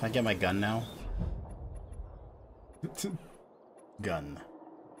 Can I get my gun now? Gun.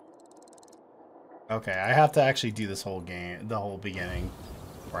 Okay, I have to actually do this whole game, the whole beginning,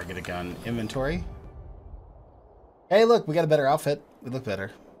 before I get a gun. Inventory. Hey, look, we got a better outfit. We look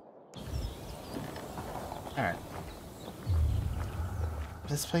better. Alright.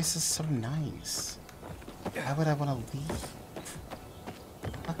 This place is so nice. Why would I want to leave?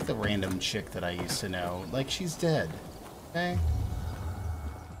 Fuck the random chick that I used to know. Like, she's dead. Okay?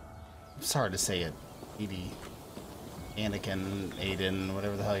 I'm sorry to say it, Edie. Anakin, Aiden,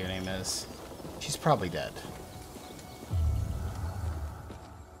 whatever the hell your name is. She's probably dead.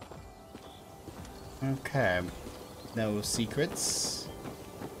 Okay. No secrets.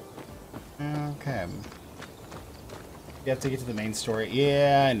 Okay. You have to get to the main story.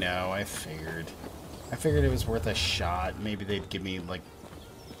 Yeah, I know. I figured. I figured it was worth a shot. Maybe they'd give me, like...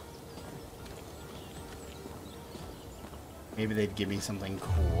 Maybe they'd give me something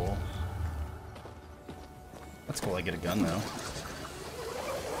cool. That's cool. I get a gun, though.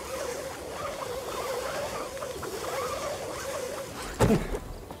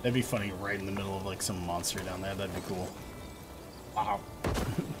 That'd be funny right in the middle of, like, some monster down there. That'd be cool. Wow.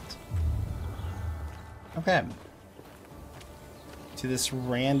 Okay. To this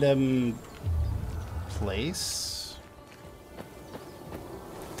random place.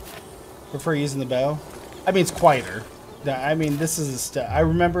 Prefer using the bow? I mean, it's quieter. I mean, this is a I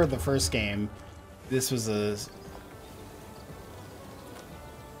remember the first game. This was a...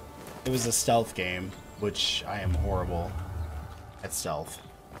 It was a stealth game, which I am horrible at stealth.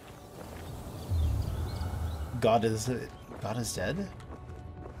 God is dead?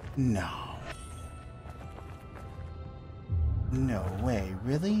 No. No way,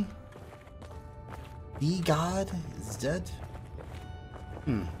 really? The God is dead?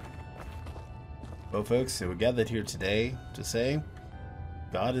 Well, folks, so we gathered here today to say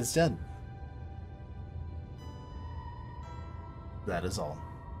God is dead. That is all.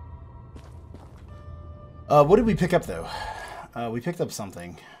 What did we pick up, though? We picked up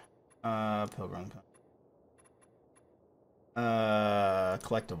something. Pilgrim.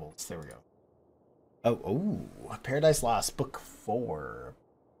 Collectibles. There we go. Oh, Paradise Lost, Book 4.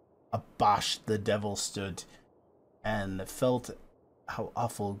 Abosh the devil stood and felt how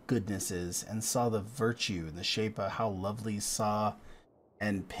awful goodness is, and saw the virtue in the shape of how lovely saw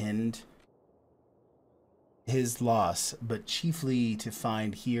and pinned his loss, but chiefly to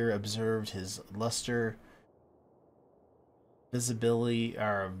find here observed his luster visibly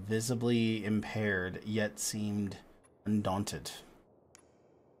impaired, yet seemed undaunted.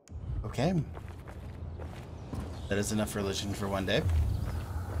 Okay. That is enough religion for one day.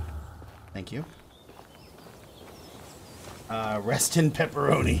 Thank you. Rest in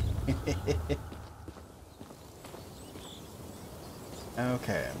pepperoni.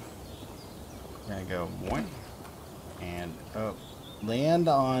 Okay. We're gonna go one. And, land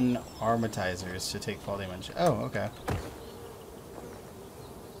on armatizers to take fall damage. Oh, okay.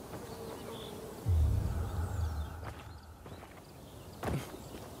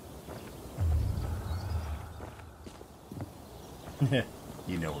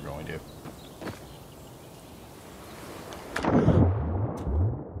 You know we're going to.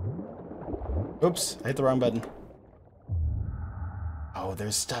 Oops, I hit the wrong button. Oh,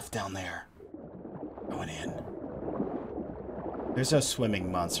 there's stuff down there. Going in. There's no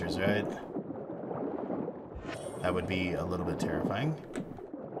swimming monsters, right? That would be a little bit terrifying.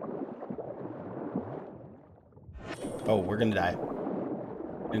 Oh, we're gonna die.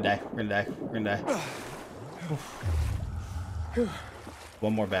 We're gonna die. We're gonna die. We're gonna die.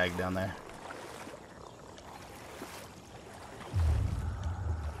 One more bag down there.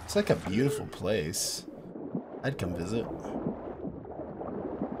 It's like a beautiful place. I'd come visit.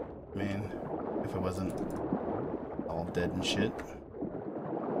 I mean, if it wasn't all dead and shit.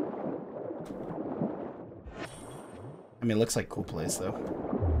 I mean, it looks like a cool place, though.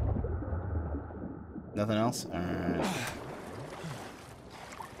 Nothing else? Alright.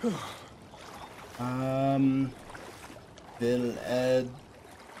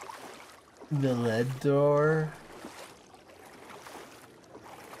 Villedor.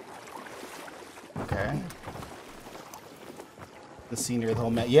 Okay. The scenery of the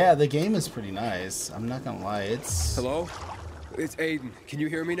whole map. Yeah, the game is pretty nice. I'm not gonna lie, it's... Hello? It's Aiden. Can you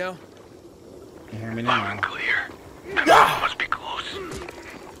hear me now? You hear me now? Loud and clear. The mountain must be close.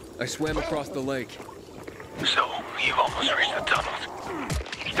 I swam across the lake. So, you've almost reached the tunnels.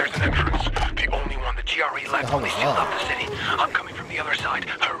 There's an entrance. The only one the GRE left when they sealed up the city. I'm coming from the other side.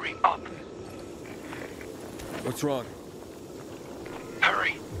 Hurry up. What's wrong?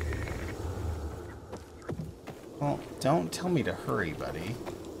 Hurry. Well, don't tell me to hurry, buddy.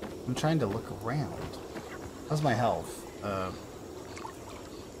 I'm trying to look around. How's my health? How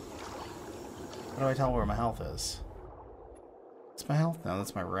do I tell where my health is? That's my health? No,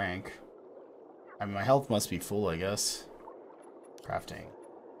 that's my rank. I mean, my health must be full, I guess. Crafting.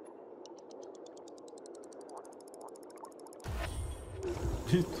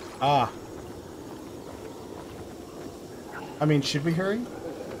 Ah. I mean, should we hurry?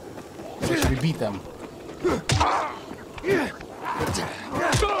 Or should we beat them?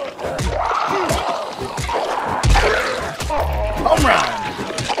 Home run!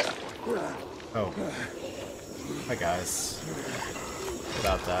 Oh. Hi, guys.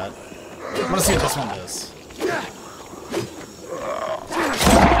 About that. I want to see what this one does.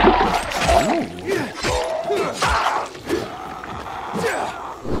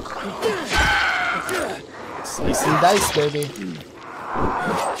 Slice and dice, baby.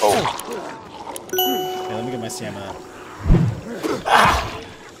 Oh. Okay, let me get my stamina. Ah!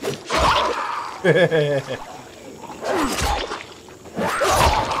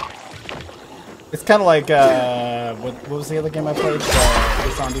 It's kind of like, what was the other game I played?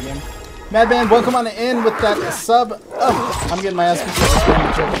 The zombie game. Madman, welcome on in with that sub. Oh, I'm getting my ass beat.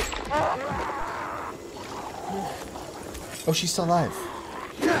 Oh, she's still alive.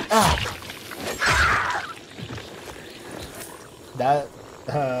 Ah.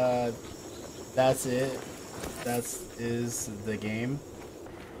 That's it. That is the game.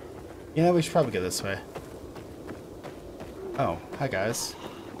 You know, we should probably go this way. Oh, hi guys.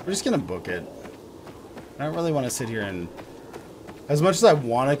 We're just gonna book it. I don't really want to sit here and... As much as I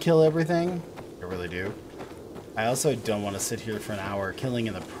want to kill everything, I really do. I also don't want to sit here for an hour killing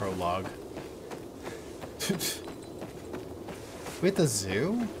in the prologue. We at the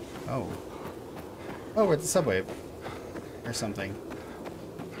zoo? Oh. Oh, we're at the subway. Or something.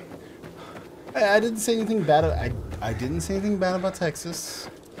 I didn't say anything bad. I didn't say anything bad about Texas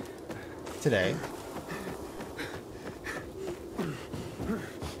today.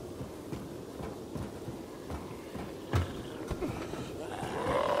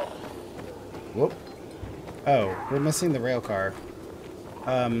 Whoop. Oh, we're missing the rail car.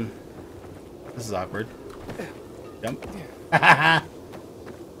 This is awkward. Jump.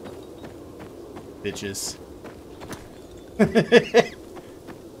 Bitches.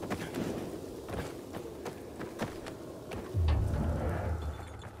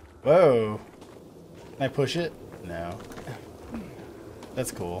 Whoa. Can I push it? No.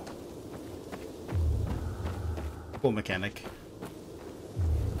 That's cool. Cool mechanic.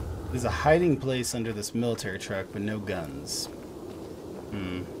 There's a hiding place under this military truck, but no guns.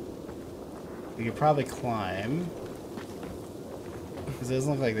 We could probably climb. Because it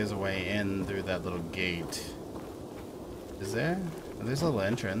doesn't look like there's a way in through that little gate. Is there? Oh, there's a little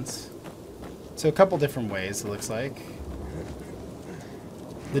entrance. So a couple different ways, it looks like.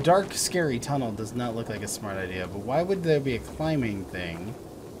 The dark, scary tunnel does not look like a smart idea, but why would there be a climbing thing?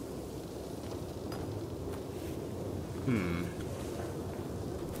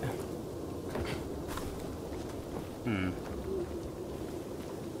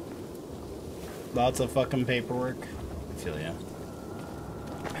 Lots of fucking paperwork. I feel ya.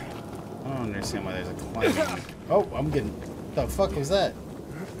 I don't understand why there's a climbing. Oh, I'm getting. What the fuck was that?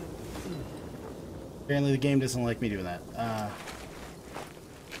 Apparently the game doesn't like me doing that.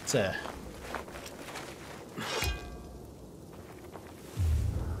 It's a...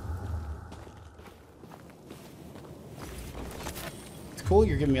 It's cool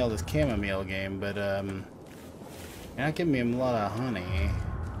you're giving me all this chamomile game, but you're not giving me a lot of honey.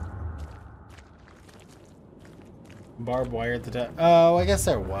 Barbed wire at the top. Oh, I guess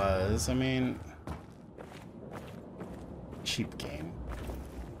there was. I mean... Cheap game.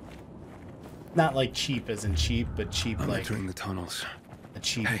 Not like cheap as in cheap, but cheap like... Entering the tunnels. A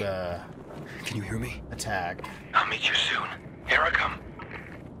cheap, Hey, can you hear me? Attack. I'll meet you soon. Here I come.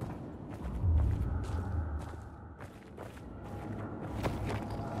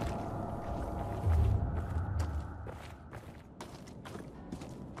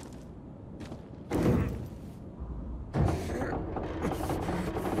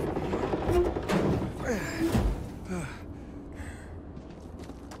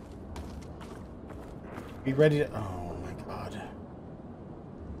 Be ready to... Oh my god.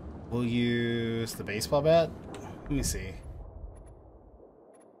 We'll use the baseball bat? Let me see.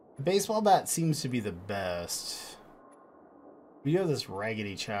 The baseball bat seems to be the best. We have this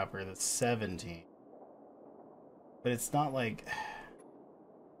raggedy chopper that's 17. But it's not like... Do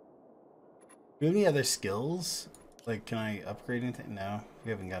you have any other skills? Like, can I upgrade anything? No,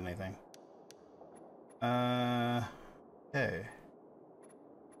 we haven't got anything. Okay.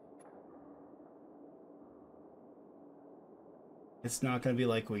 It's not going to be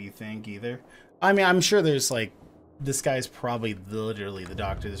like what you think either. I mean, I'm sure there's like... This guy's probably literally the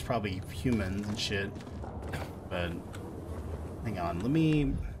doctor. There's probably humans and shit. But... Hang on, let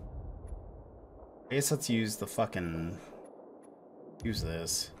me... I guess let's use the fucking... Use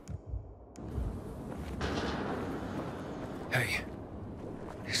this. Hey,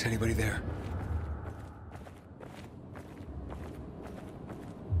 Is anybody there?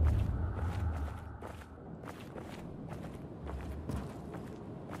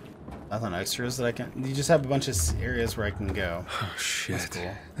 Nothing extras that I can. You just have a bunch of areas where I can go. Oh shit! That's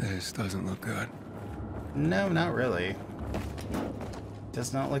cool. This doesn't look good. No, not really.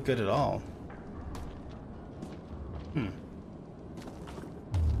 Does not look good at all.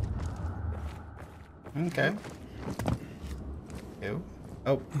 Okay. Ew.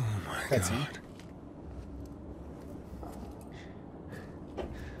 Oh my cutscene. God.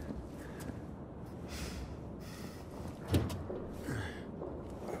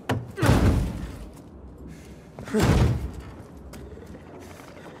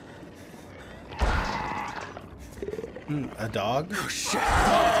 A dog? Oh shit!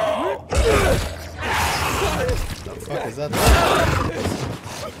 The fuck is that?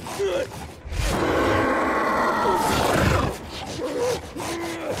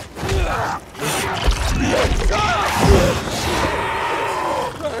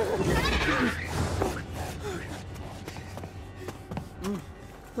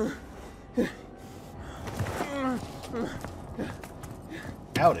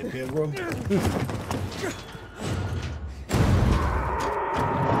 Howdy, Pilgrim.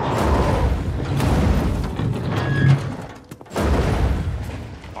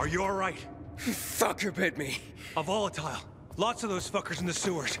 Are you alright? Fucker bit me. A volatile. Lots of those fuckers in the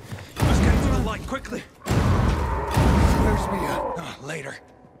sewers. Let's get to the light, quickly. Where's Mia? Later.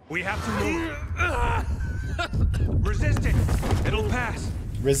 We have to move. Resist it. It'll pass.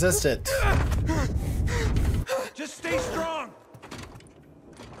 Resist it. Just stay strong.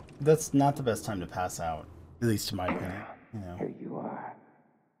 That's not the best time to pass out. At least in my opinion. You know. Here you are.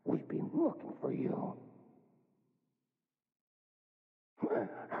 We've been looking for you.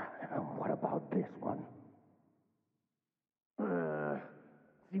 What about this one?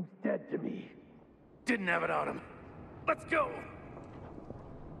 Seems dead to me. Didn't have it on him. Let's go.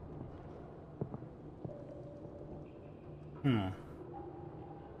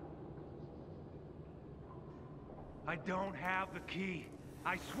 I don't have the key.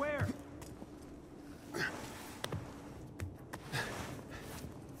 I swear.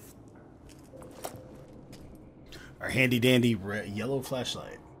 Our handy dandy yellow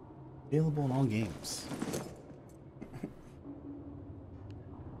flashlight. Available in all games.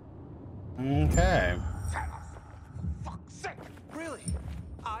 Okay. Fuck's sake. Really?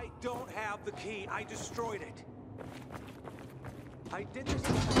 I don't have the key. I destroyed it. I did this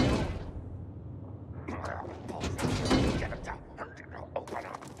on my own. Get him down. Open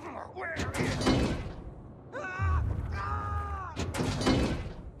up. Where is it?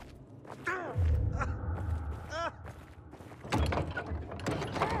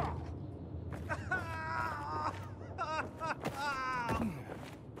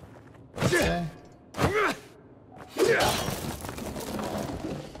 Okay.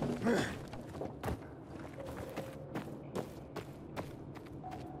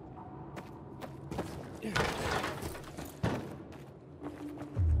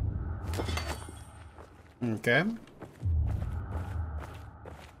 Okay.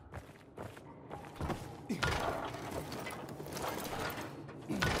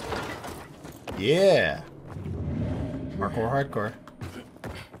 Yeah. Hardcore.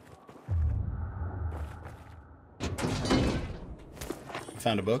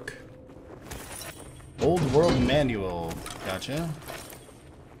 Found a book. Old World Manual. Gotcha.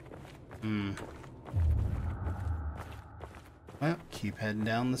 Well, keep heading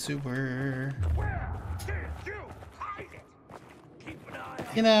down the sewer. Where did you hide it? Keep an eye on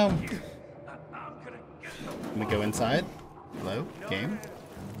You know, I'm gonna get them. let me go inside. Hello, game.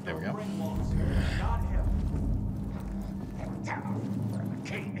 There we go. Tell us where the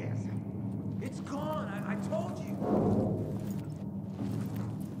key is. It's gone. I told you.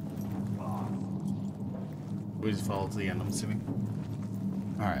 We just follow to the end, I'm assuming.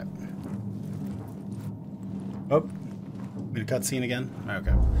 Alright. Oh. We had a cutscene again?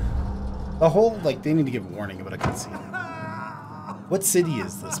 Okay. The whole, like, they need to give a warning about a cutscene. What city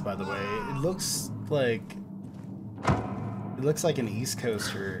is this, by the way? It looks like an East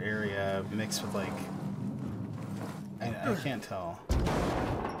Coaster area mixed with, like... I can't tell.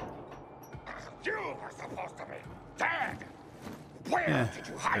 You were supposed to be dead. Where Yeah, did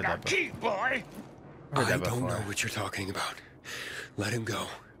you hide heard our that key, boy? Heard I that don't know before. what you're talking about. Let him go.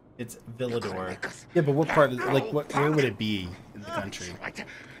 It's Villador. Yeah, but what part of, like, where would it be in the country?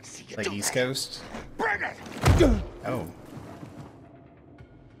 Like East Coast? Bring it! Oh.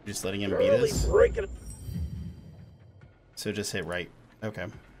 Just letting him beat us? So just hit right. Okay.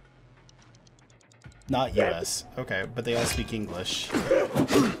 Not US. Okay, but they all speak English.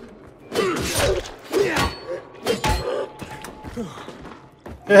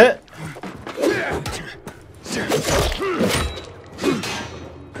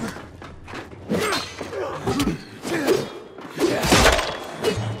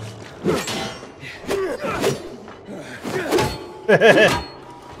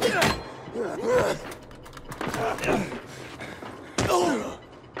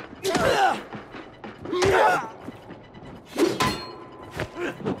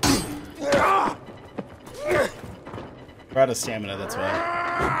 We're out of stamina, that's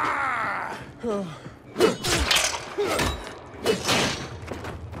why.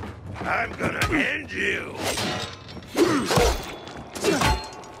 I'm gonna end you.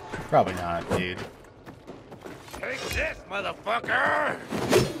 Probably not, dude. Take this, motherfucker.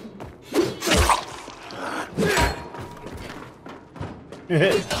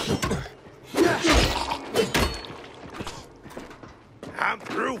 I'm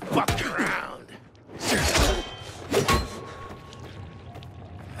through fucking around.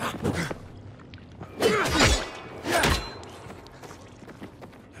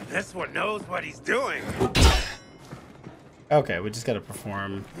 This one knows what he's doing. Okay, we just gotta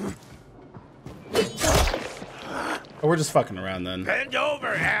perform. Oh, we're just fucking around then. Bend over,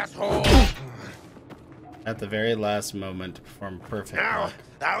 asshole. At the very last moment to perform perfect. Now,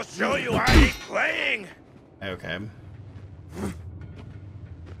 block. I'll show you I ain't playing. Okay.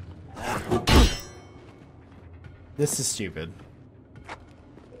 This is stupid.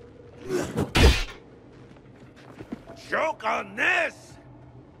 Choke on this.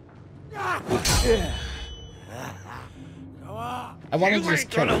 I want to just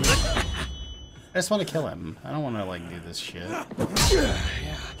kill him. I just want to kill him. I don't want to like do this shit.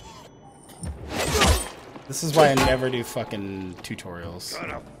 This is why I never do fucking tutorials.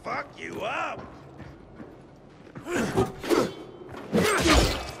 Gonna fuck you up.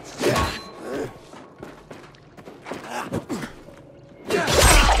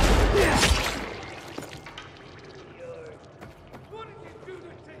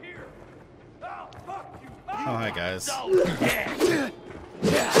 Oh, hi guys.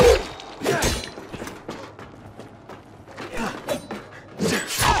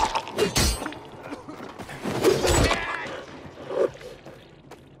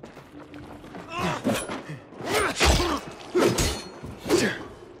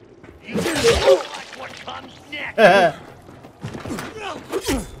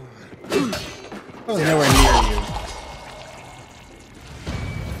 I was nowhere near you.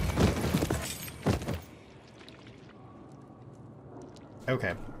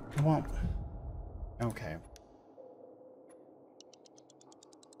 Okay. I won't. Okay.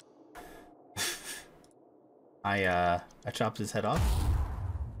 I chopped his head off.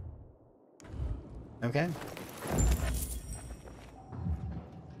 Okay.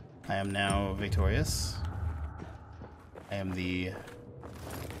 I am now victorious. I am the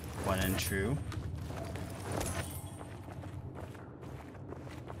one and true.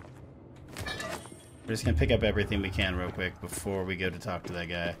 We're just gonna pick up everything we can real quick before we go to talk to that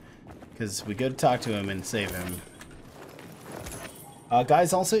guy. Because we go to talk to him and save him.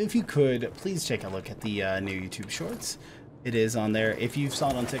 Guys, also, if you could, please take a look at the new YouTube Shorts. It is on there. If you saw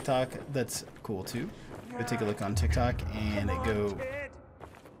it on TikTok, that's cool too. Go take a look on TikTok and go...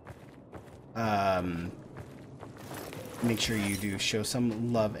 make sure you do show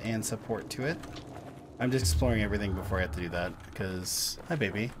some love and support to it. I'm just exploring everything before I have to do that, because... Hi,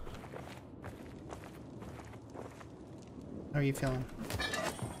 baby. How are you feeling?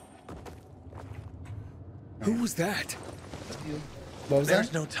 Who was that? What was There's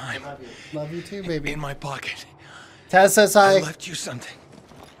that? no time. Love you too, baby. In my pocket. Taz says hi. I left you something.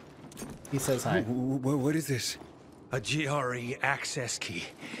 He says hi. What is this? A GRE access key.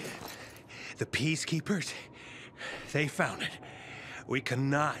 The Peacekeepers, they found it. We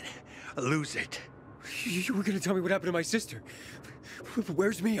cannot lose it. You were gonna tell me what happened to my sister.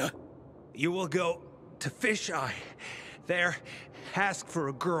 Where's Mia? You will go to Fisheye. There, ask for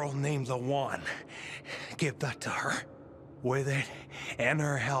a girl named Lawan. Give that to her. With it and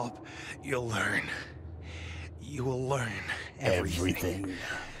her help, you'll learn. You will learn everything.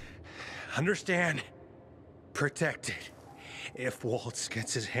 Understand? Protect it. If Waltz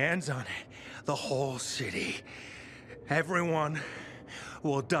gets his hands on it, the whole city, everyone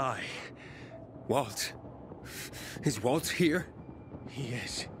will die. Waltz? Is Waltz here? He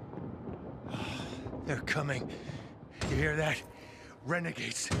is. They're coming. You hear that?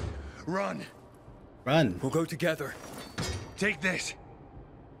 Renegades. Run. Run. We'll go together. Take this.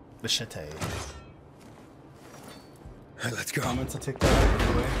 Machete. All right, let's go. Comments to TikTok.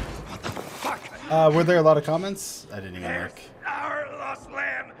 Were there a lot of comments? I didn't even look. Our lost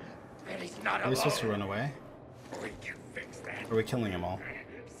lamb. And he's not Are we alone. supposed to run away? We can fix that. Or are we killing them all?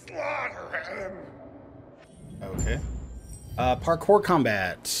 Slaughter him. Okay. Parkour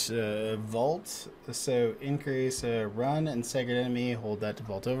combat. Vault. So increase run and staggered enemy. Hold that to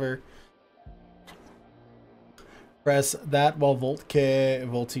vault over. Press that while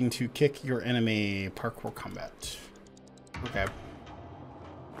vaulting to kick your enemy. Parkour combat. Okay.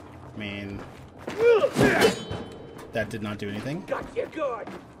 I mean, that did not do anything. Got you good,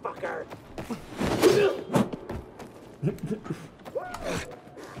 fucker.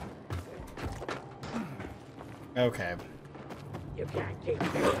 Okay. You can't keep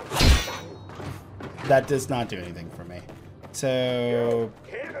me. That does not do anything for me. So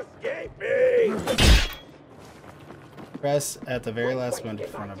Can't escape me. press at the very last moment to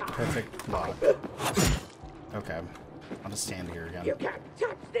form a perfect block. Okay. I'll just stand here again. You can't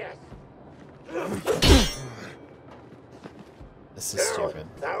touch this. This is stupid.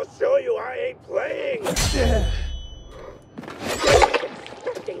 I'll show you I ain't playing.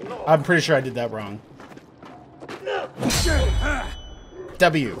 I'm pretty sure I did that wrong.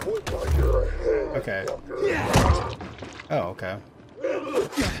 W. Okay. Oh, okay.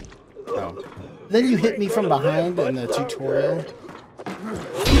 Oh. Then you hit me from behind in the tutorial.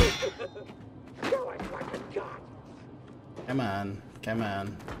 Come on. Come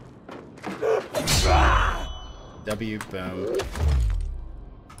on. W, boom.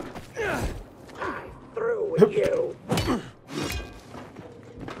 I'm through with you.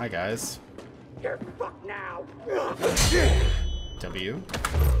 Hi, guys. You're fucked now. W.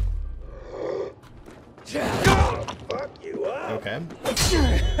 Fuck you up. Okay.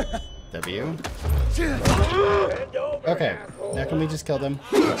 W. Bend over, Okay. asshole. Now can we just kill them?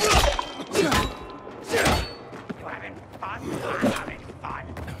 You having fun? I'm having fun.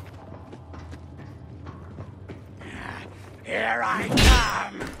 Here I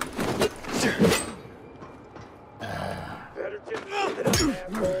come. Better just leave it,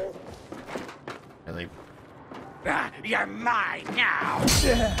 asshole. Really? You're mine now.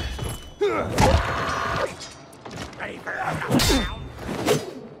 Ready for another round?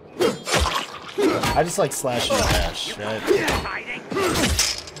 I just like slash and dash, right? Fighting?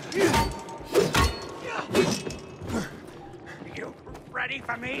 You ready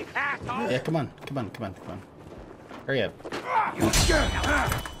for me, asshole? Yeah, come on. Come on, come on, come on. Hurry up.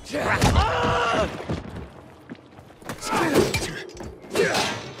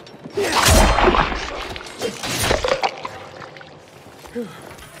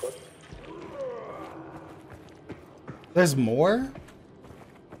 There's more?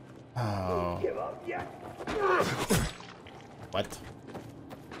 Oh. Give up yet? What?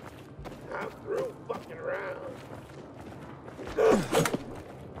 I'm through fucking around.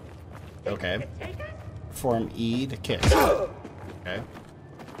 Okay. Form E to kick. Okay.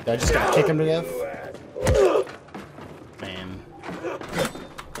 Did I just gotta kick him to death? Man.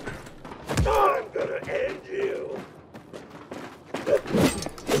 I'm gonna end you.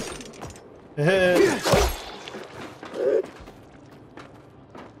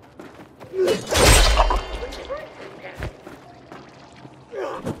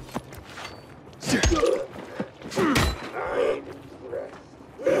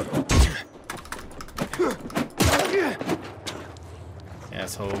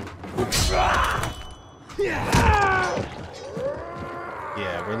 Asshole.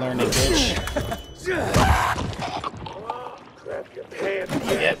 Yeah, we're learning, bitch. Grab your pants.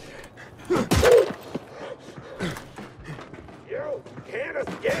 Yep. You can't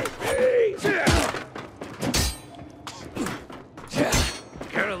escape me.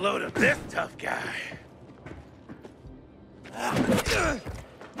 Get a load of this tough guy.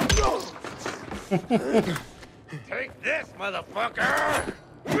 Take this, motherfucker!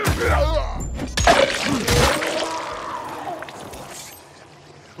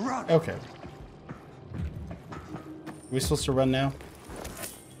 Okay. Are we supposed to run now?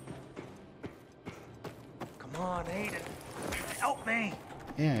 Come on, Aiden. Help me.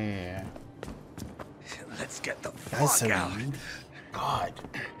 Yeah. Let's get the That's so fuck out. rude. God.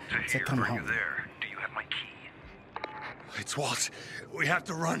 It's like come home. There. Do you have my key? It's Walt. We have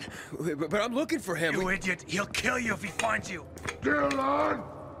to run. But I'm looking for him. You idiot. He'll kill you if he finds you. Still on?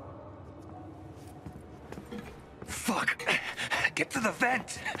 Fuck. Get to the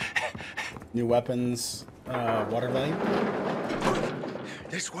vent. New weapons. Water value.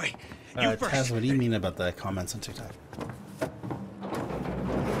 This way. You first. Taz, what do you mean about the comments on TikTok?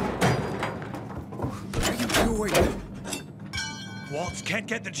 What are you doing? Waltz can't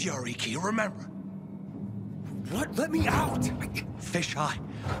get the GRE key, remember? What? Let me out! Fish Eye.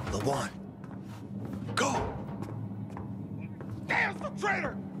 The one. Go! There's the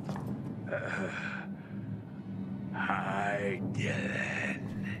traitor! I did it.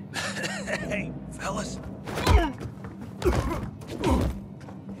 Hey, fellas.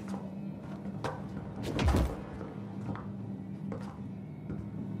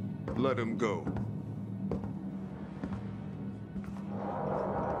 Let him go.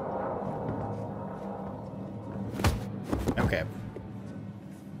 Okay.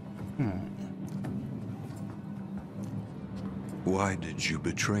 Why did you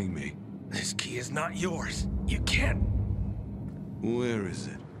betray me? This key is not yours. You can't. Where is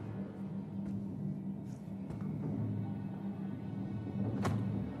it?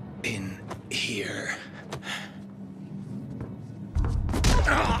 In here.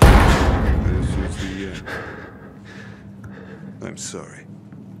 This is the end. I'm sorry.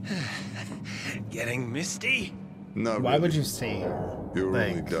 Getting misty? Not Why really. would you say You're like,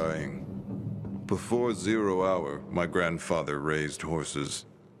 only dying. Before 0 hour, my grandfather raised horses.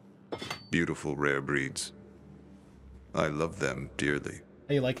 Beautiful rare breeds. I love them dearly.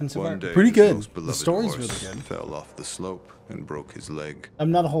 how you liking so far? One day, Pretty his good. most The beloved story's horse really good. fell off the slope and broke his leg. I'm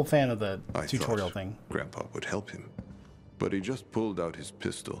not a whole fan of the I tutorial thought thing. Grandpa would help him, but he just pulled out his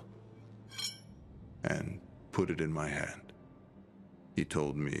pistol and put it in my hand. He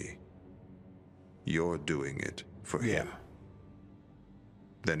told me, "You're doing it for him."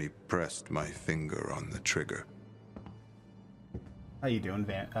 Then he pressed my finger on the trigger. How you doing,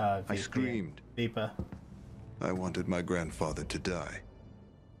 I screamed. Vipa? I wanted my grandfather to die.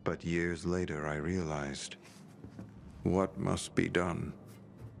 But years later, I realized what must be done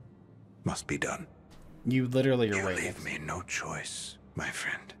must be done. You literally are You waiting. leave me no choice, my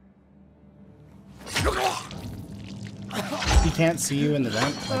friend. He can't see you in the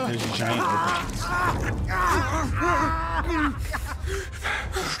vent. Like there's giant openings.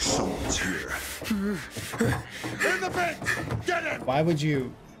 Someone's here. In the vent! Get him! Why would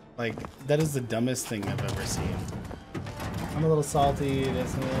you, like, that is the dumbest thing I've ever seen. I'm a little salty. It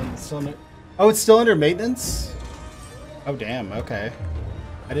isn't still under, oh, it's still under maintenance? Oh, damn. Okay.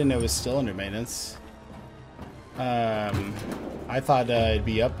 I didn't know it was still under maintenance. I thought it'd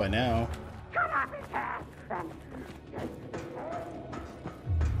be up by now.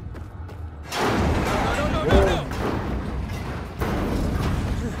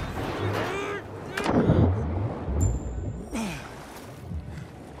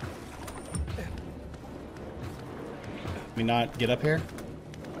 We not get up here?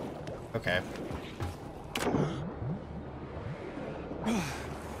 Okay.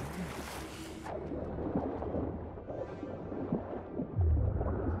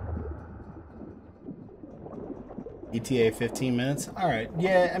 ETA 15 minutes? Alright,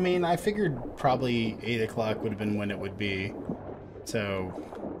 yeah, I mean, I figured probably 8 o'clock would have been when it would be. So,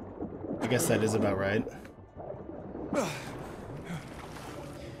 I guess that is about right.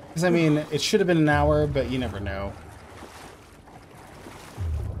 Because, I mean, it should have been an hour, but you never know.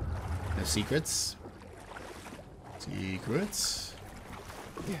 No secrets. Secrets.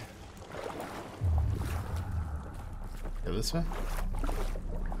 Yeah. Go this way?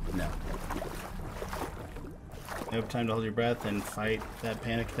 No. Nope, time to hold your breath and fight that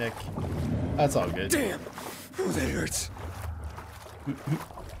panic attack. That's all good. Damn! Oh, that hurts.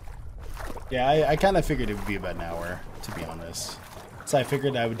 Yeah, I kind of figured it would be about an hour, to be honest. So I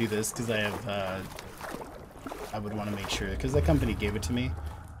figured I would do this because I have, I would want to make sure, because the company gave it to me.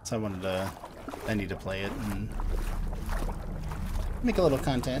 So I wanted to, I need to play it and make a little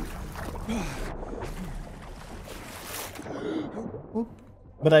content.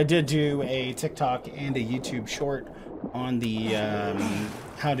 But I did do a TikTok and a YouTube short on the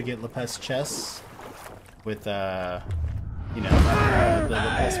how to get Lepus chests with you know, the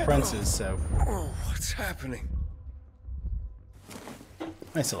Lepus princes. So What's happening?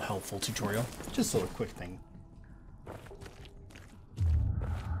 nice little helpful tutorial. Just a little quick thing.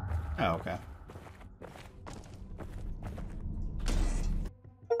 Oh, okay.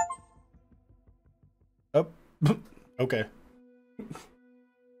 Oh, okay.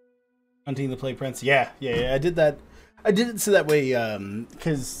 Hunting the Plague Prince. Yeah, I did that. I did it so that way,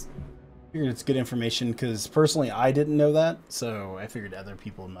 because I figured it's good information, because personally I didn't know that, so I figured other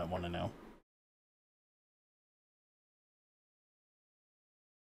people might want to know.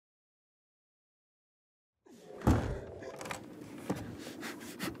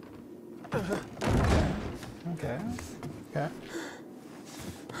 Okay. Okay.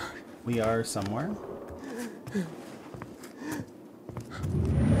 We are somewhere.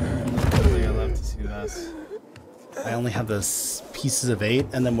 I love to see this. I only have those pieces of 8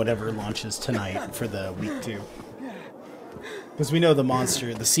 and then whatever launches tonight for the week 2. Because we know the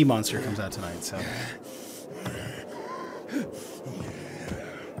monster, the sea monster, comes out tonight, so.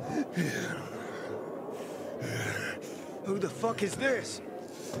 Who the fuck is this?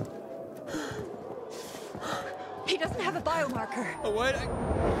 He doesn't have a biomarker. Oh, what?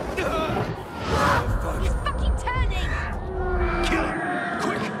 He's fucking turning! Kill him!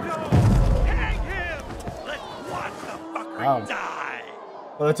 Quick! No! Hang him! Let's watch the fucker die!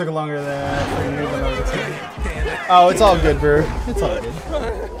 Well, that took longer than I expected. Oh, it's all good, bro. It's all good.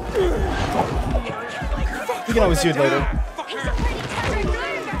 You can always do it later.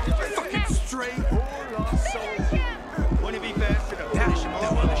 Fucking straight or lost soul. Wouldn't it be faster to dash him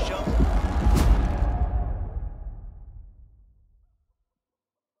all on the show?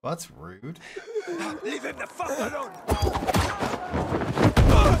 Well, that's rude. Leave him the fuck alone!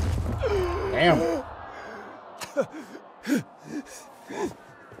 Damn.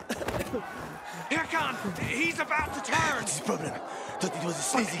 Here, Khan! He's about to turn! What's his problem? Thought it was a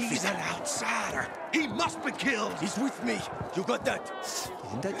sleazy He's an outsider. He must be killed. He's with me. You got that?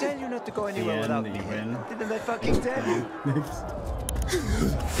 Didn't I tell you not to go anywhere without me? Didn't I fucking tell you?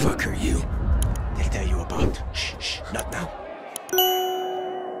 Fuck are you? They'll tell you about. Shh, shh, not now.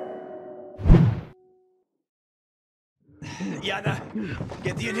 Yana,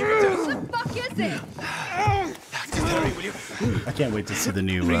 get the inhibitors. What the fuck is it? Just hurry, will you? I can't wait to see the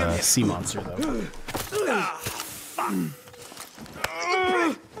new sea monster, though.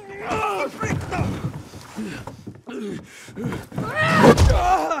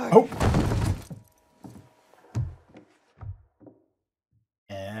 Oh.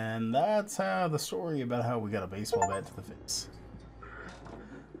 And that's how the story about how we got a baseball bat to the face.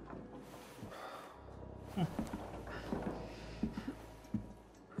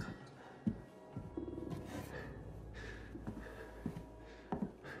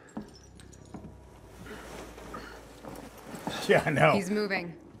 Yeah, I know. He's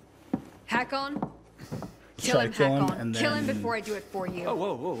moving. Hack on. Kill him, hack on. and Kill him then- before I do it for you. Oh,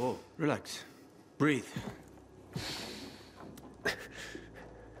 whoa, whoa, whoa. Relax. Breathe.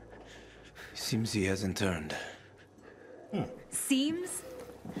 Seems he hasn't turned. Seems?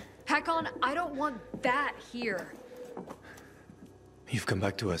 Hack on, I don't want that here. You've come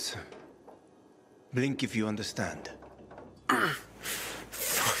back to us. Blink if you understand.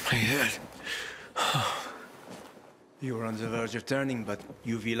 Fuck my head. You were on the verge of turning, but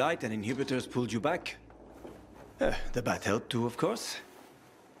UV light and inhibitors pulled you back. The bat helped too, of course.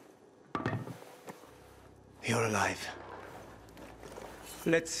 You're alive.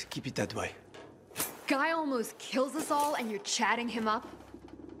 Let's keep it that way. Guy almost kills us all and you're chatting him up?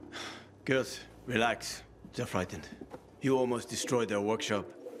 Girls, relax. They're frightened. You almost destroyed their workshop.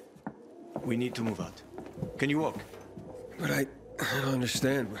 We need to move out. Can you walk? But I don't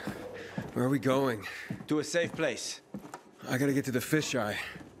understand. Where are we going? To a safe place. I gotta get to the fisheye.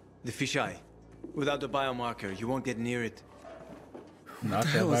 The fisheye. Without the biomarker, you won't get near it. Knock that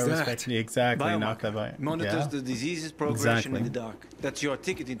hell is virus that? back to me. Exactly. Knock that virus. Monitors Yeah. the disease's progression Exactly. in the dark. That's your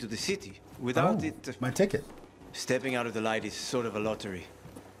ticket into the city. Without Oh, it, my ticket. stepping out of the light is sort of a lottery.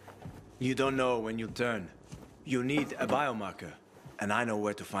 You don't know when you'll turn. You need a biomarker, and I know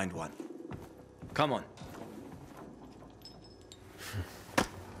where to find one. Come on.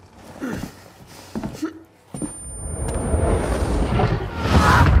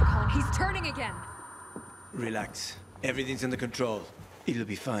 He's turning again. Relax. Everything's under control. It'll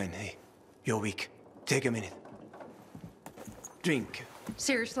be fine, hey? You're weak. Take a minute. Drink.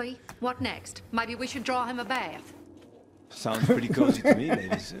 Seriously? What next? Maybe we should draw him a bath. Sounds pretty cozy to me,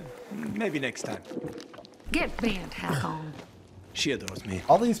 ladies. Maybe next time. Get bent, Hack on. She adores me.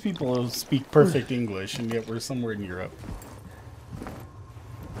 All these people speak perfect English, and yet we're somewhere in Europe.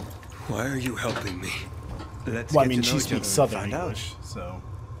 Why are you helping me? Let's Well, I get mean, to know she each speaks other and Southern find out. English, so.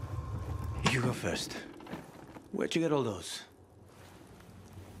 You go first. Where'd you get all those?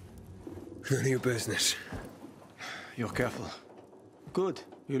 None of your business. You're careful. Good.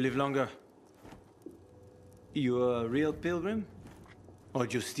 You live longer. You a real pilgrim? Or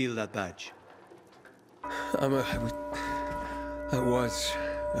did you steal that badge? I was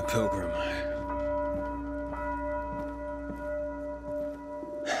a pilgrim.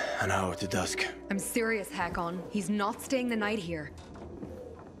 An hour to dusk. I'm serious, Hack on. He's not staying the night here.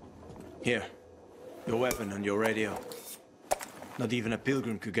 Here. Your weapon and your radio. Not even a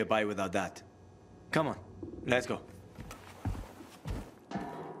pilgrim could get by without that. Come on. Let's go.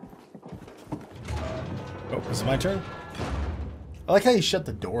 Oh, is it my turn? I like how you shut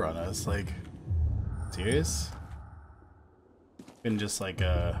the door on us. Like, serious? Been just like, you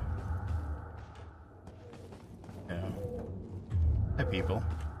know. Hi, people.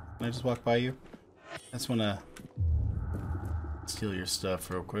 Can I just walk by you? I just wanna Steal your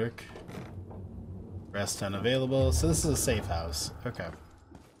stuff real quick. Rest unavailable. So this is a safe house. Okay.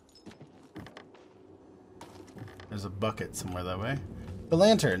 There's a bucket somewhere that way. The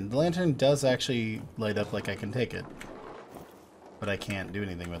lantern. The lantern does actually light up like I can take it. But I can't do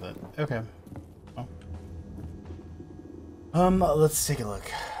anything with it. Okay. Well. Let's take a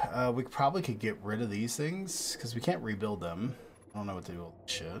look. We probably could get rid of these things, because we can't rebuild them. I don't know what to do with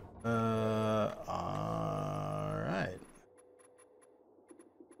this shit. Alright.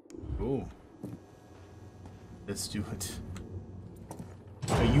 Ooh. Let's do it.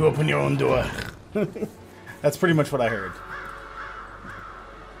 Oh, you open your own door. That's pretty much what I heard.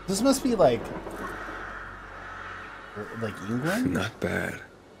 This must be like England? Not bad.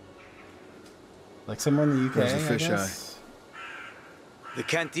 Like somewhere in the UK, There's a fisheye. The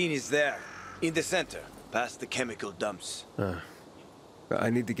canteen is there, in the center, past the chemical dumps.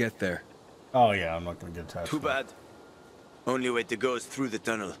 I need to get there. Oh yeah, I'm not gonna get touched. Too bad. Only way to go is through the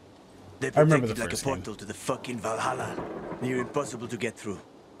tunnel. They I remember protect the it like a first game. portal to the fucking Valhalla. Near impossible to get through.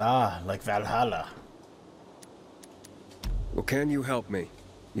 Ah, like Valhalla. Well, can you help me?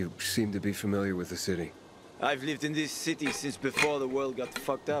 You seem to be familiar with the city. I've lived in this city since before the world got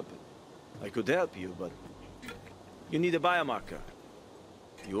fucked up. I could help you, but you need a biomarker.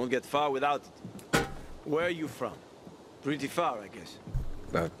 You won't get far without it. Where are you from? Pretty far, I guess.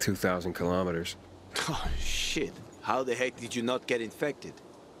 About 2,000 kilometers. Oh, shit. How the heck did you not get infected?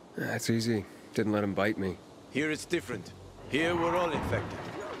 That's easy. Didn't let him bite me. Here it's different. Here we're all infected.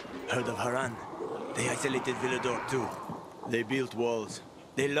 Heard of Haran? They isolated Villador too. They built walls.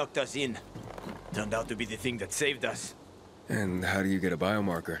 They locked us in. Turned out to be the thing that saved us. And how do you get a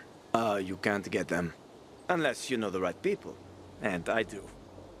biomarker? You can't get them. Unless you know the right people. And I do.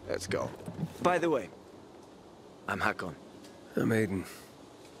 Let's go. By the way, I'm Hakon. I'm Aiden.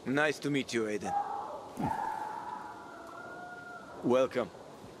 Nice to meet you, Aiden. Welcome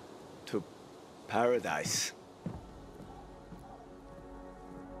to paradise.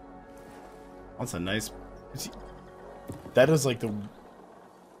 That's a nice... That is like the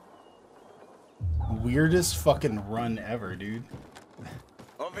weirdest fucking run ever, dude.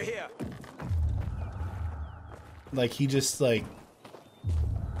 Over here. Like, he just, like...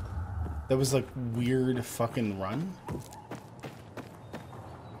 That was, like, weird fucking run.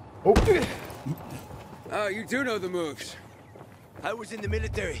 Oh! Oh, you do know the moves. I was in the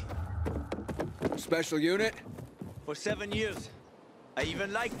military. Special unit? For 7 years. I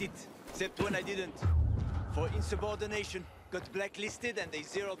even liked it, except when I didn't. For insubordination, got blacklisted and they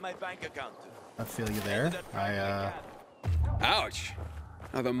zeroed my bank account. I feel you there. Ouch!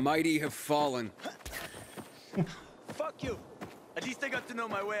 How the mighty have fallen. Fuck you! At least I got to know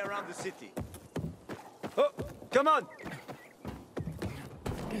my way around the city. Oh, come on!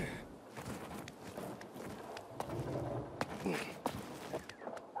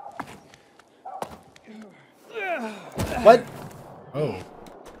 What? Oh.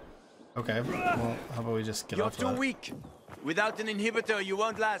 Okay. Well, how about we just get off of that? You're too weak. Without an inhibitor, you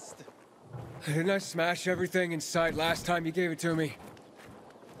won't last. Didn't I smash everything in sight last time you gave it to me?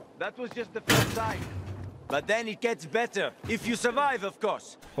 That was just the first time. But then it gets better. If you survive, of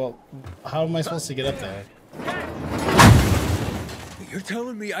course. Well, how am I supposed to get up there? You're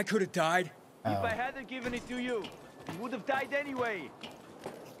telling me I could have died? Oh. If I hadn't given it to you, you would have died anyway.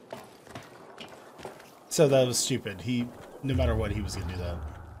 So that was stupid. He, no matter what, he was gonna do that.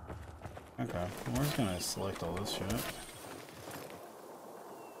 Okay, we're just gonna select all this shit.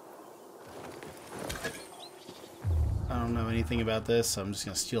 I don't know anything about this, so I'm just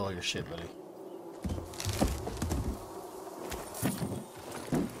gonna steal all your shit, buddy.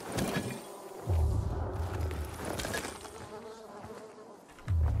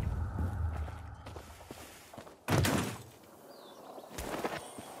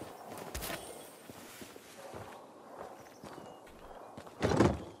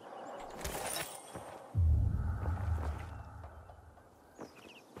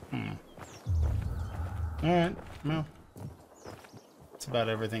 Alright, well. That's about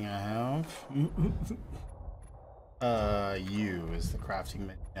everything I have. U is the crafting.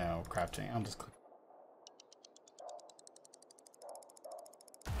 No, crafting. I'll just click.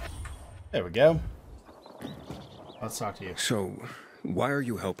 There we go. Let's talk to you. So, why are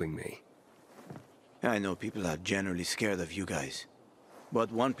you helping me? I know people are generally scared of you guys.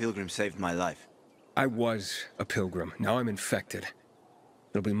 But one pilgrim saved my life. I was a pilgrim. Now I'm infected.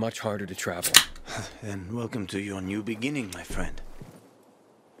 It'll be much harder to travel. Then welcome to your new beginning, my friend.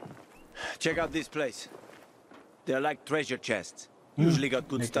 Check out this place. They're like treasure chests. Usually got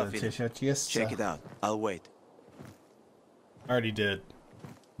good stuff in it. Check it out. I'll wait. Already did.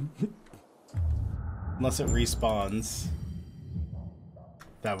 Unless it respawns.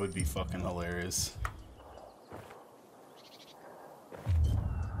 That would be fucking hilarious.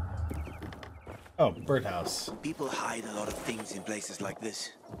 Oh, birdhouse. People hide a lot of things in places like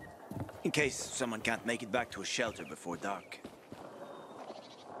this. In case someone can't make it back to a shelter before dark.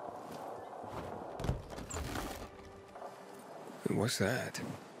 What's that?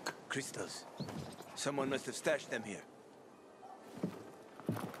 Crystals. Someone must have stashed them here.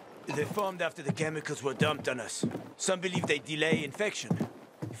 They formed after the chemicals were dumped on us. Some believe they delay infection.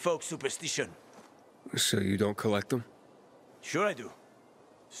 Folk superstition. So you don't collect them? Sure I do.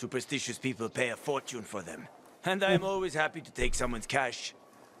 Superstitious people pay a fortune for them. And I'm always happy to take someone's cash.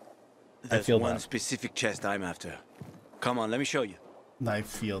 There's one specific chest I'm after. Come on, let me show you. I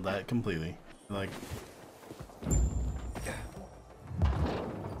feel that completely. Like...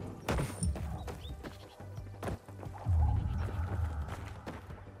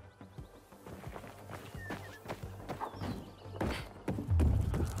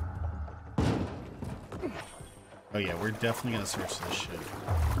 Oh yeah, we're definitely gonna search this shit.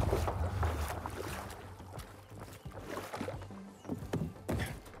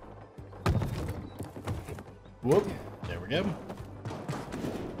 Whoop. There we go.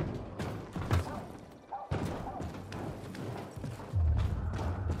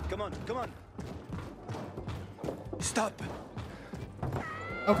 Come on, come on. Stop.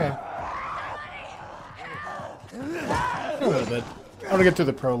 Okay. A little bit. I want to get through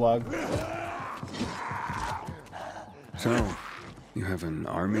the prologue. So, you have an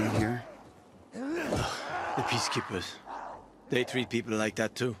army here? The peacekeepers. They treat people like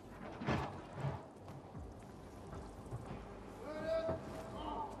that too.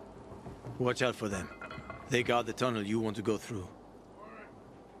 Watch out for them. They guard the tunnel you want to go through.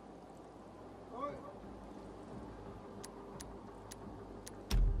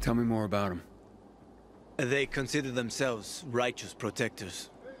 Tell me more about them. They consider themselves righteous protectors.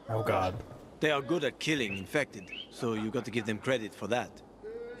 Oh god. They are good at killing infected, so you got to give them credit for that.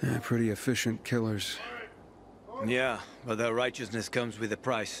 Yeah, pretty efficient killers. Yeah, but their righteousness comes with a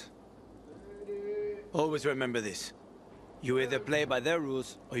price. Always remember this. You either play by their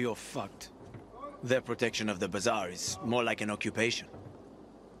rules, or you're fucked. Their protection of the bazaar is more like an occupation.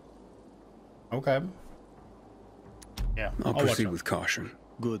 Okay. Yeah, I'll proceed with caution.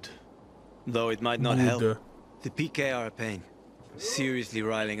 Good. Though it might not help. The PK are a pain. Seriously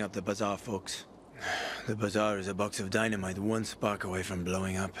riling up the bazaar folks. The bazaar is a box of dynamite one spark away from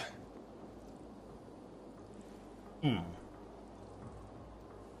blowing up.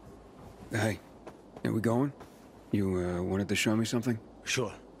 Hey, are we going? You wanted to show me something?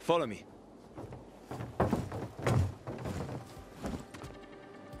 Sure. Follow me.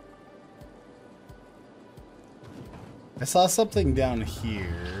 I saw something down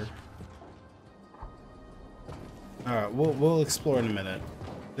here. Alright, we'll explore in a minute.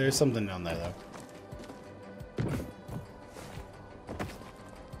 There's something down there though.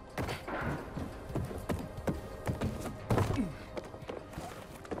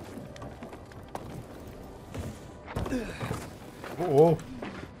 Whoa.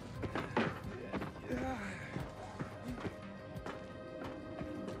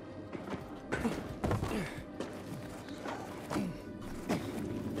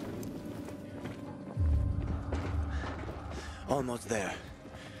 Almost there.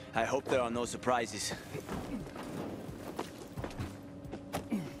 I hope there are no surprises.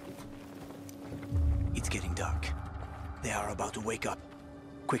 It's getting dark. They are about to wake up.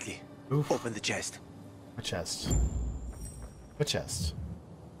 Quickly, open the chest. What chest? What chest?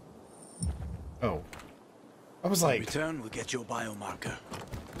 Oh. I was like... Return, we'll get your biomarker.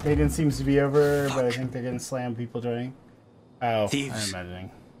 Cadence seems to be over, but I think they're gonna slam people joining. Oh, Thieves. I'm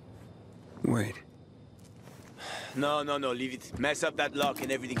editing. Wait. No, leave it. Mess up that lock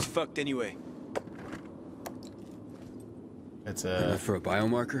and everything's fucked anyway. It's for a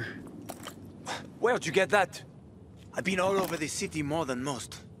biomarker? Where'd you get that? I've been all over this city more than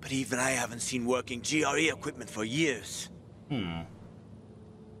most, but even I haven't seen working GRE equipment for years.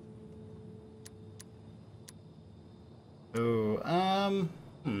 Oh,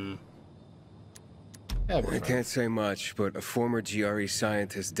 Yeah, I can't say much, but a former GRE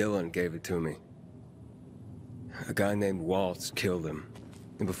scientist, Dylan, gave it to me. A guy named Waltz killed him.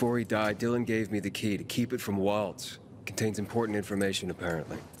 And before he died, Dylan gave me the key to keep it from Waltz. Contains important information,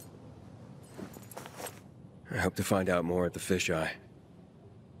 apparently. I hope to find out more at the fisheye.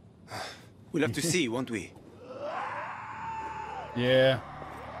 We'll have to see, won't we? Yeah.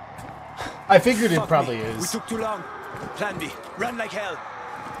 I figured it probably me. is. We took too long. Plan B. Run like hell.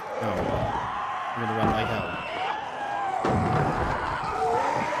 Oh. I'm gonna run like hell.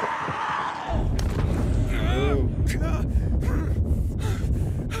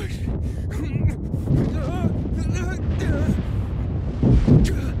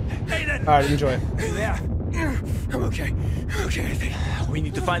 Alright, enjoy. Hey there. I'm okay. Okay, I think. We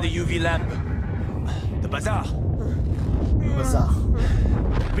need to find the UV lamp. The bazaar. Bazaar.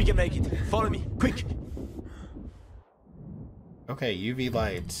 We can make it. Follow me, quick. Okay, UV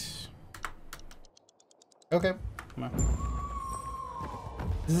light. Okay, come on.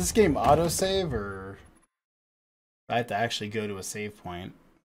 Does this game autosave, or I have to actually go to a save point?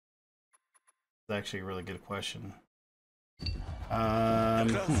 That's actually a really good question. Go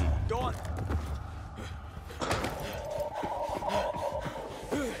on.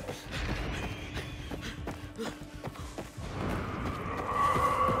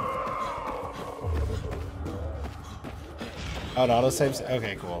 Oh, it autosaves?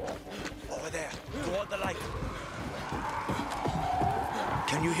 Okay, cool. Over there, toward the light.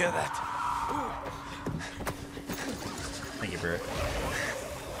 Can you hear that? Thank you, bro.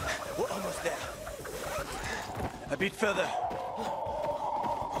 We're almost there. A bit further.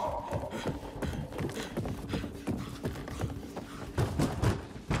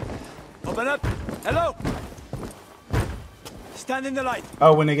 Open up! Hello! Stand in the light.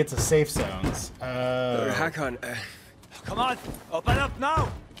 Oh, when they get to safe zones. Hakon, Come on! Open up now!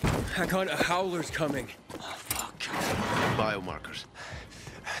 Hakon, a howler's coming. Biomarkers.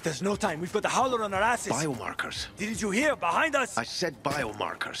 There's no time. We've got the howler on our asses. Biomarkers. Didn't you hear? Behind us! I said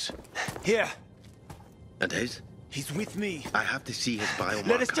biomarkers. Here. And his? He's with me. I have to see his biomarker.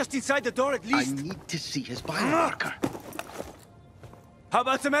 Let us just inside the door at least. I need to see his biomarker. How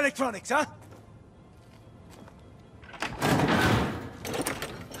about some electronics, huh?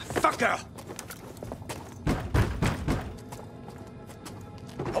 Fucker!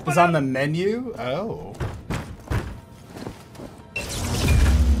 It's on the menu? Oh.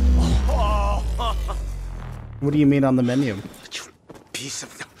 What do you mean on the menu? Piece of...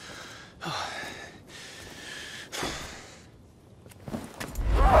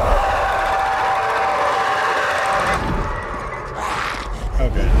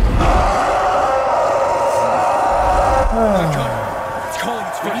 Okay. It's calling.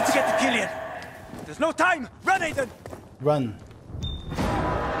 We need to get to Killian. There's no time. Run, Ethan. Run.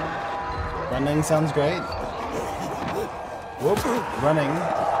 Running sounds great. Whoop. Running.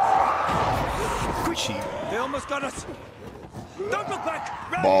 Cheap. They almost got us. Don't look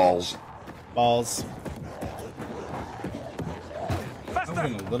back. Run. Balls. Balls. Faster. Oh,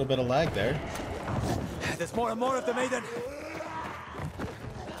 a little bit of lag there. There's more and more of them, Aiden.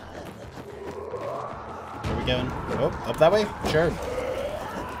 Where are we going? Oh, up that way? Sure.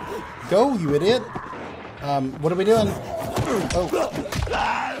 Go, you idiot. What are we doing? Oh.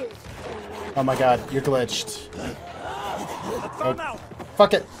 Oh my god, you're glitched. Oh.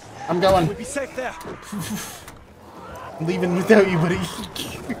 Fuck it. I'm going. We'll be safe there. I'm leaving without you, buddy.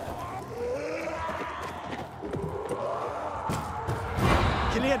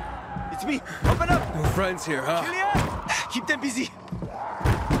 Killian, it's me. Open up. No friends here, huh? Killian! Keep them busy.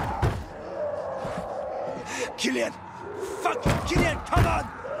 Killian! Fuck! Killian, come on!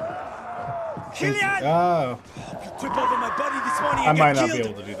 Killian! Oh. You trip over my body this morning I and might get not killed. be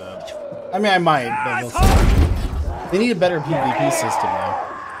able to do that. I mean, I might, but we'll see. They need a better PvP system, though.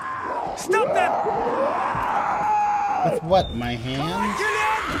 Stop them! With what? My hand?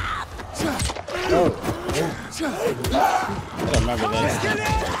 Oh. I don't remember that.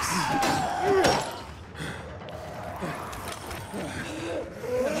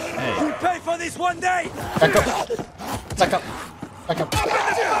 Hey. You'll pay for this one day! Back up! Back up! Back up!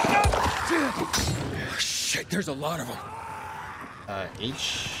 Shit, there's a lot of them.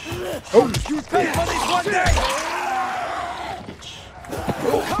 H. Oh! You'll pay for this one day!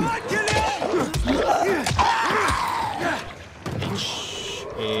 Come on, Killian! H.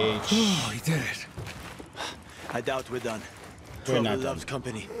 Oh, he did it. I doubt we're done. We're not Trouble done. loves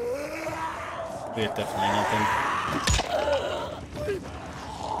company. We have definitely nothing.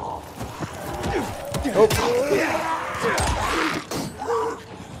 Oh!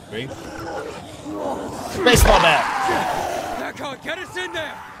 Three. Baseball bat! Hakon, get us in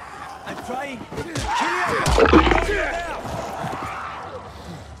there! I'm trying.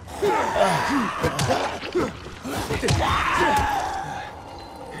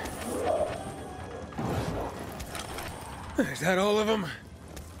 Is that all of them?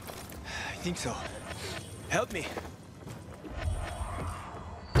 I think so. Help me.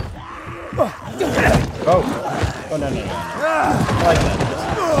 Oh! Oh, no, no, no. I like that.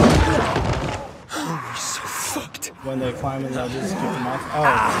 Oh, we're so fucked. When they climb and they'll just kick them off. Oh.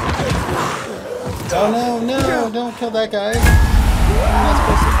 Oh, no, no, don't kill that guy. I'm not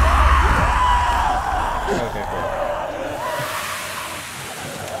supposed to. Okay, cool.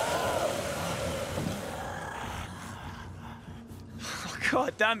 Oh,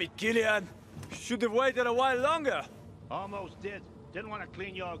 God damn it, Gillian. Should have waited a while longer. Almost did. Didn't want to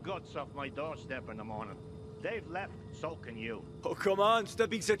clean your guts off my doorstep in the morning. They've left, so can you. Oh, come on.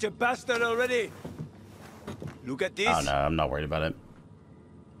 Stop being such a bastard already. Look at this. Oh, no, I'm not worried about it.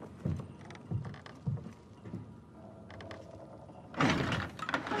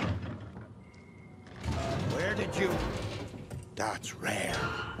 Where did you... That's rare.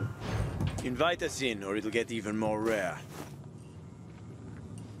 Invite us in, or it'll get even more rare.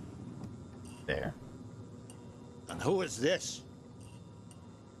 There. And who is this?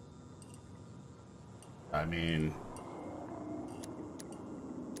 I mean...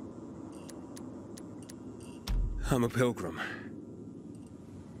 I'm a pilgrim.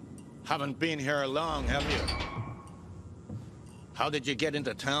 Haven't been here long, have you? How did you get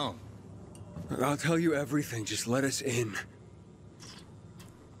into town? I'll tell you everything, just let us in.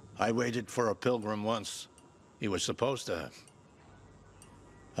 I waited for a pilgrim once. He was supposed to...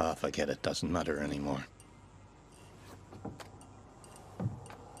 Oh, forget it, doesn't matter anymore.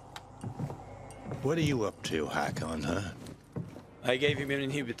 What are you up to, Hakon, huh? I gave him an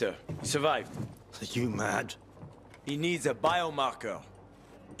inhibitor. He survived. Are you mad? He needs a biomarker.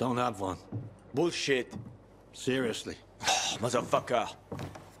 Don't have one. Bullshit. Seriously. Motherfucker.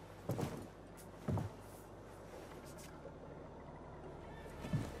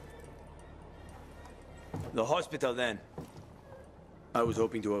 The hospital, then. I was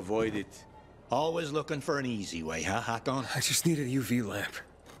hoping to avoid it. Always looking for an easy way, huh, Hakon? I just need a UV lamp.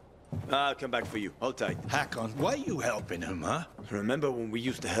 I'll come back for you. Hold tight. Hakon, why are you helping him, huh? Remember when we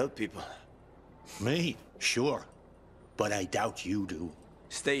used to help people? Me? Sure. But I doubt you do.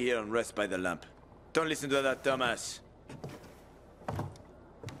 Stay here and rest by the lamp. Don't listen to that dumbass.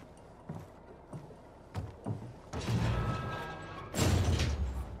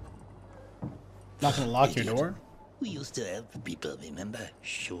 Not gonna lock your door? We used to help people, remember?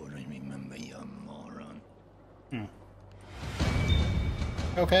 Sure, I remember, you moron.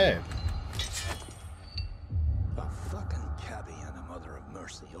 Okay. A fucking cabbie and a mother of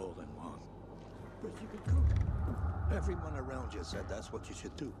mercy all in one. But you could cook. Everyone around you said that's what you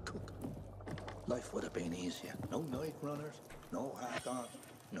should do, cook. Life would have been easier. No night runners, no hack-on,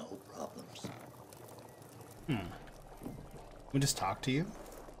 no problems. We just talk to you?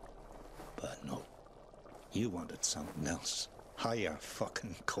 But no. You wanted something else. Higher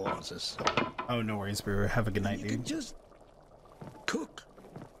fucking causes. Oh, no worries, bro. Have a good night, You dude. could just cook.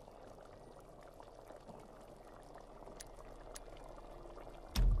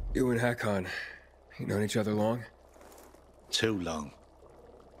 You and Hakon, you known each other long? Too long.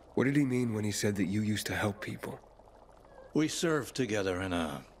 What did he mean when he said that you used to help people? We served together in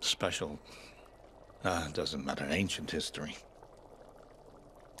a special... doesn't matter, ancient history.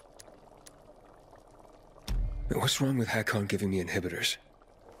 What's wrong with Hakon giving me inhibitors?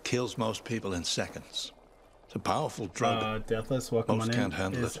 Kills most people in seconds. It's a powerful drug. Deathless, welcome Most on can't in.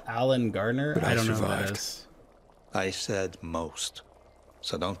 handle Is it. Alan Garner? But I I don't know who that survived. is. I said most.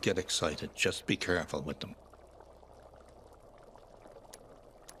 So don't get excited. Just be careful with them.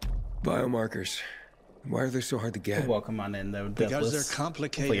 Biomarkers. Why are they so hard to get? Welcome on in, though, Because Deathless. they're Hopefully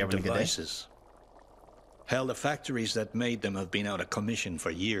complicated you're having a good day. devices. Hell, the factories that made them have been out of commission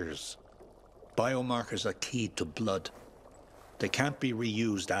for years. Biomarkers are keyed to blood. They can't be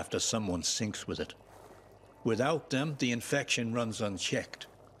reused after someone sinks with it. Without them, the infection runs unchecked.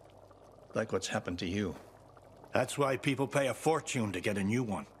 Like what's happened to you. That's why people pay a fortune to get a new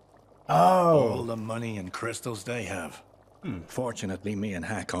one. All Oh. the money and crystals they have. Fortunately, me and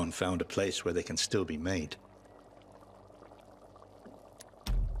Hakon found a place where they can still be made.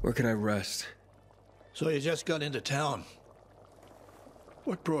 Where can I rest? So you just got into town.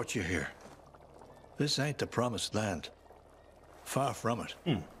 What brought you here? This ain't the promised land. Far from it.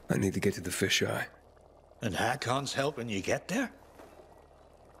 I need to get to the fisheye. And Hakon's helping you get there?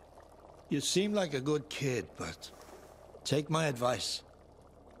 You seem like a good kid, but take my advice.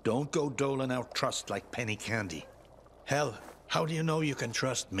 Don't go doling out trust like penny candy. Hell, how do you know you can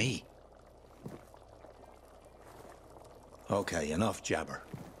trust me? Okay, enough jabber.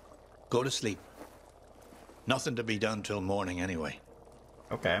 Go to sleep. Nothing to be done till morning anyway.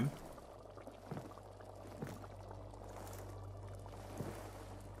 Okay.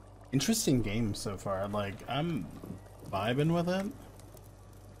 Interesting game so far. Like, I'm vibing with it.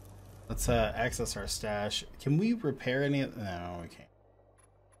 Let's access our stash. Can we repair any of... No, we can't.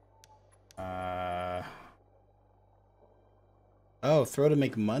 Oh, throw to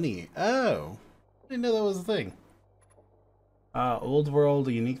make money. Oh, I didn't know that was a thing. Old world,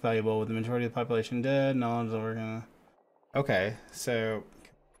 unique, valuable, with the majority of the population dead. Knowledge that we're gonna... Okay, so...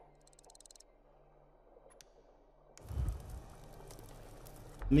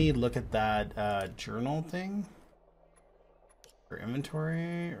 Let me look at that journal thing. Or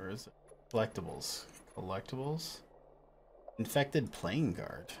inventory, or is it collectibles? Collectibles. Infected playing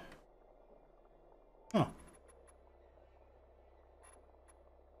guard. Huh.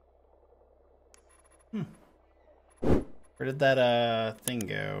 Where did that thing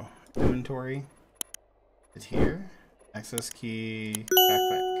go? Inventory. It's here. Access key.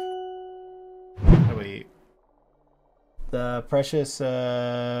 Backpack. Oh wait. The precious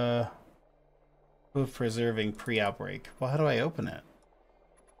food preserving pre-outbreak. Well, how do I open it?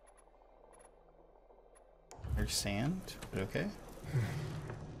 There's sand. Okay.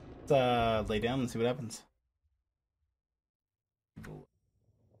 Let's lay down and see what happens.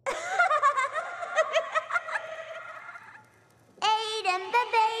 Aiden,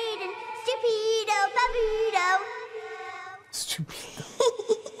 babaden, stupido, babudo. Stupido.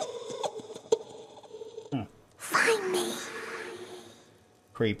 Find me.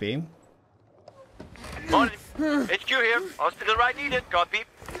 Creepy. Morning. HQ here. Hospital right needed. Copy.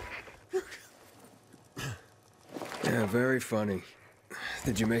 Yeah, very funny.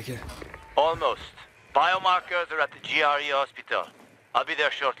 Did you make it? Almost. Biomarkers are at the GRE hospital. I'll be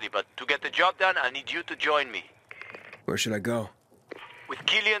there shortly, but to get the job done, I need you to join me. Where should I go? With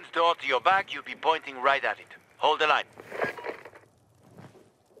Killian's door to your back, you'll be pointing right at it. Hold the line.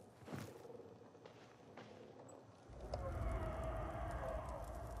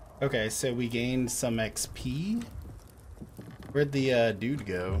 Okay, so we gained some XP. Where'd the dude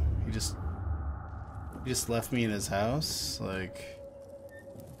go? He just left me in his house, like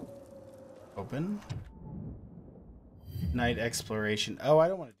open. Night exploration. Oh, I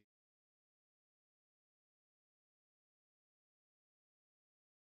don't want to do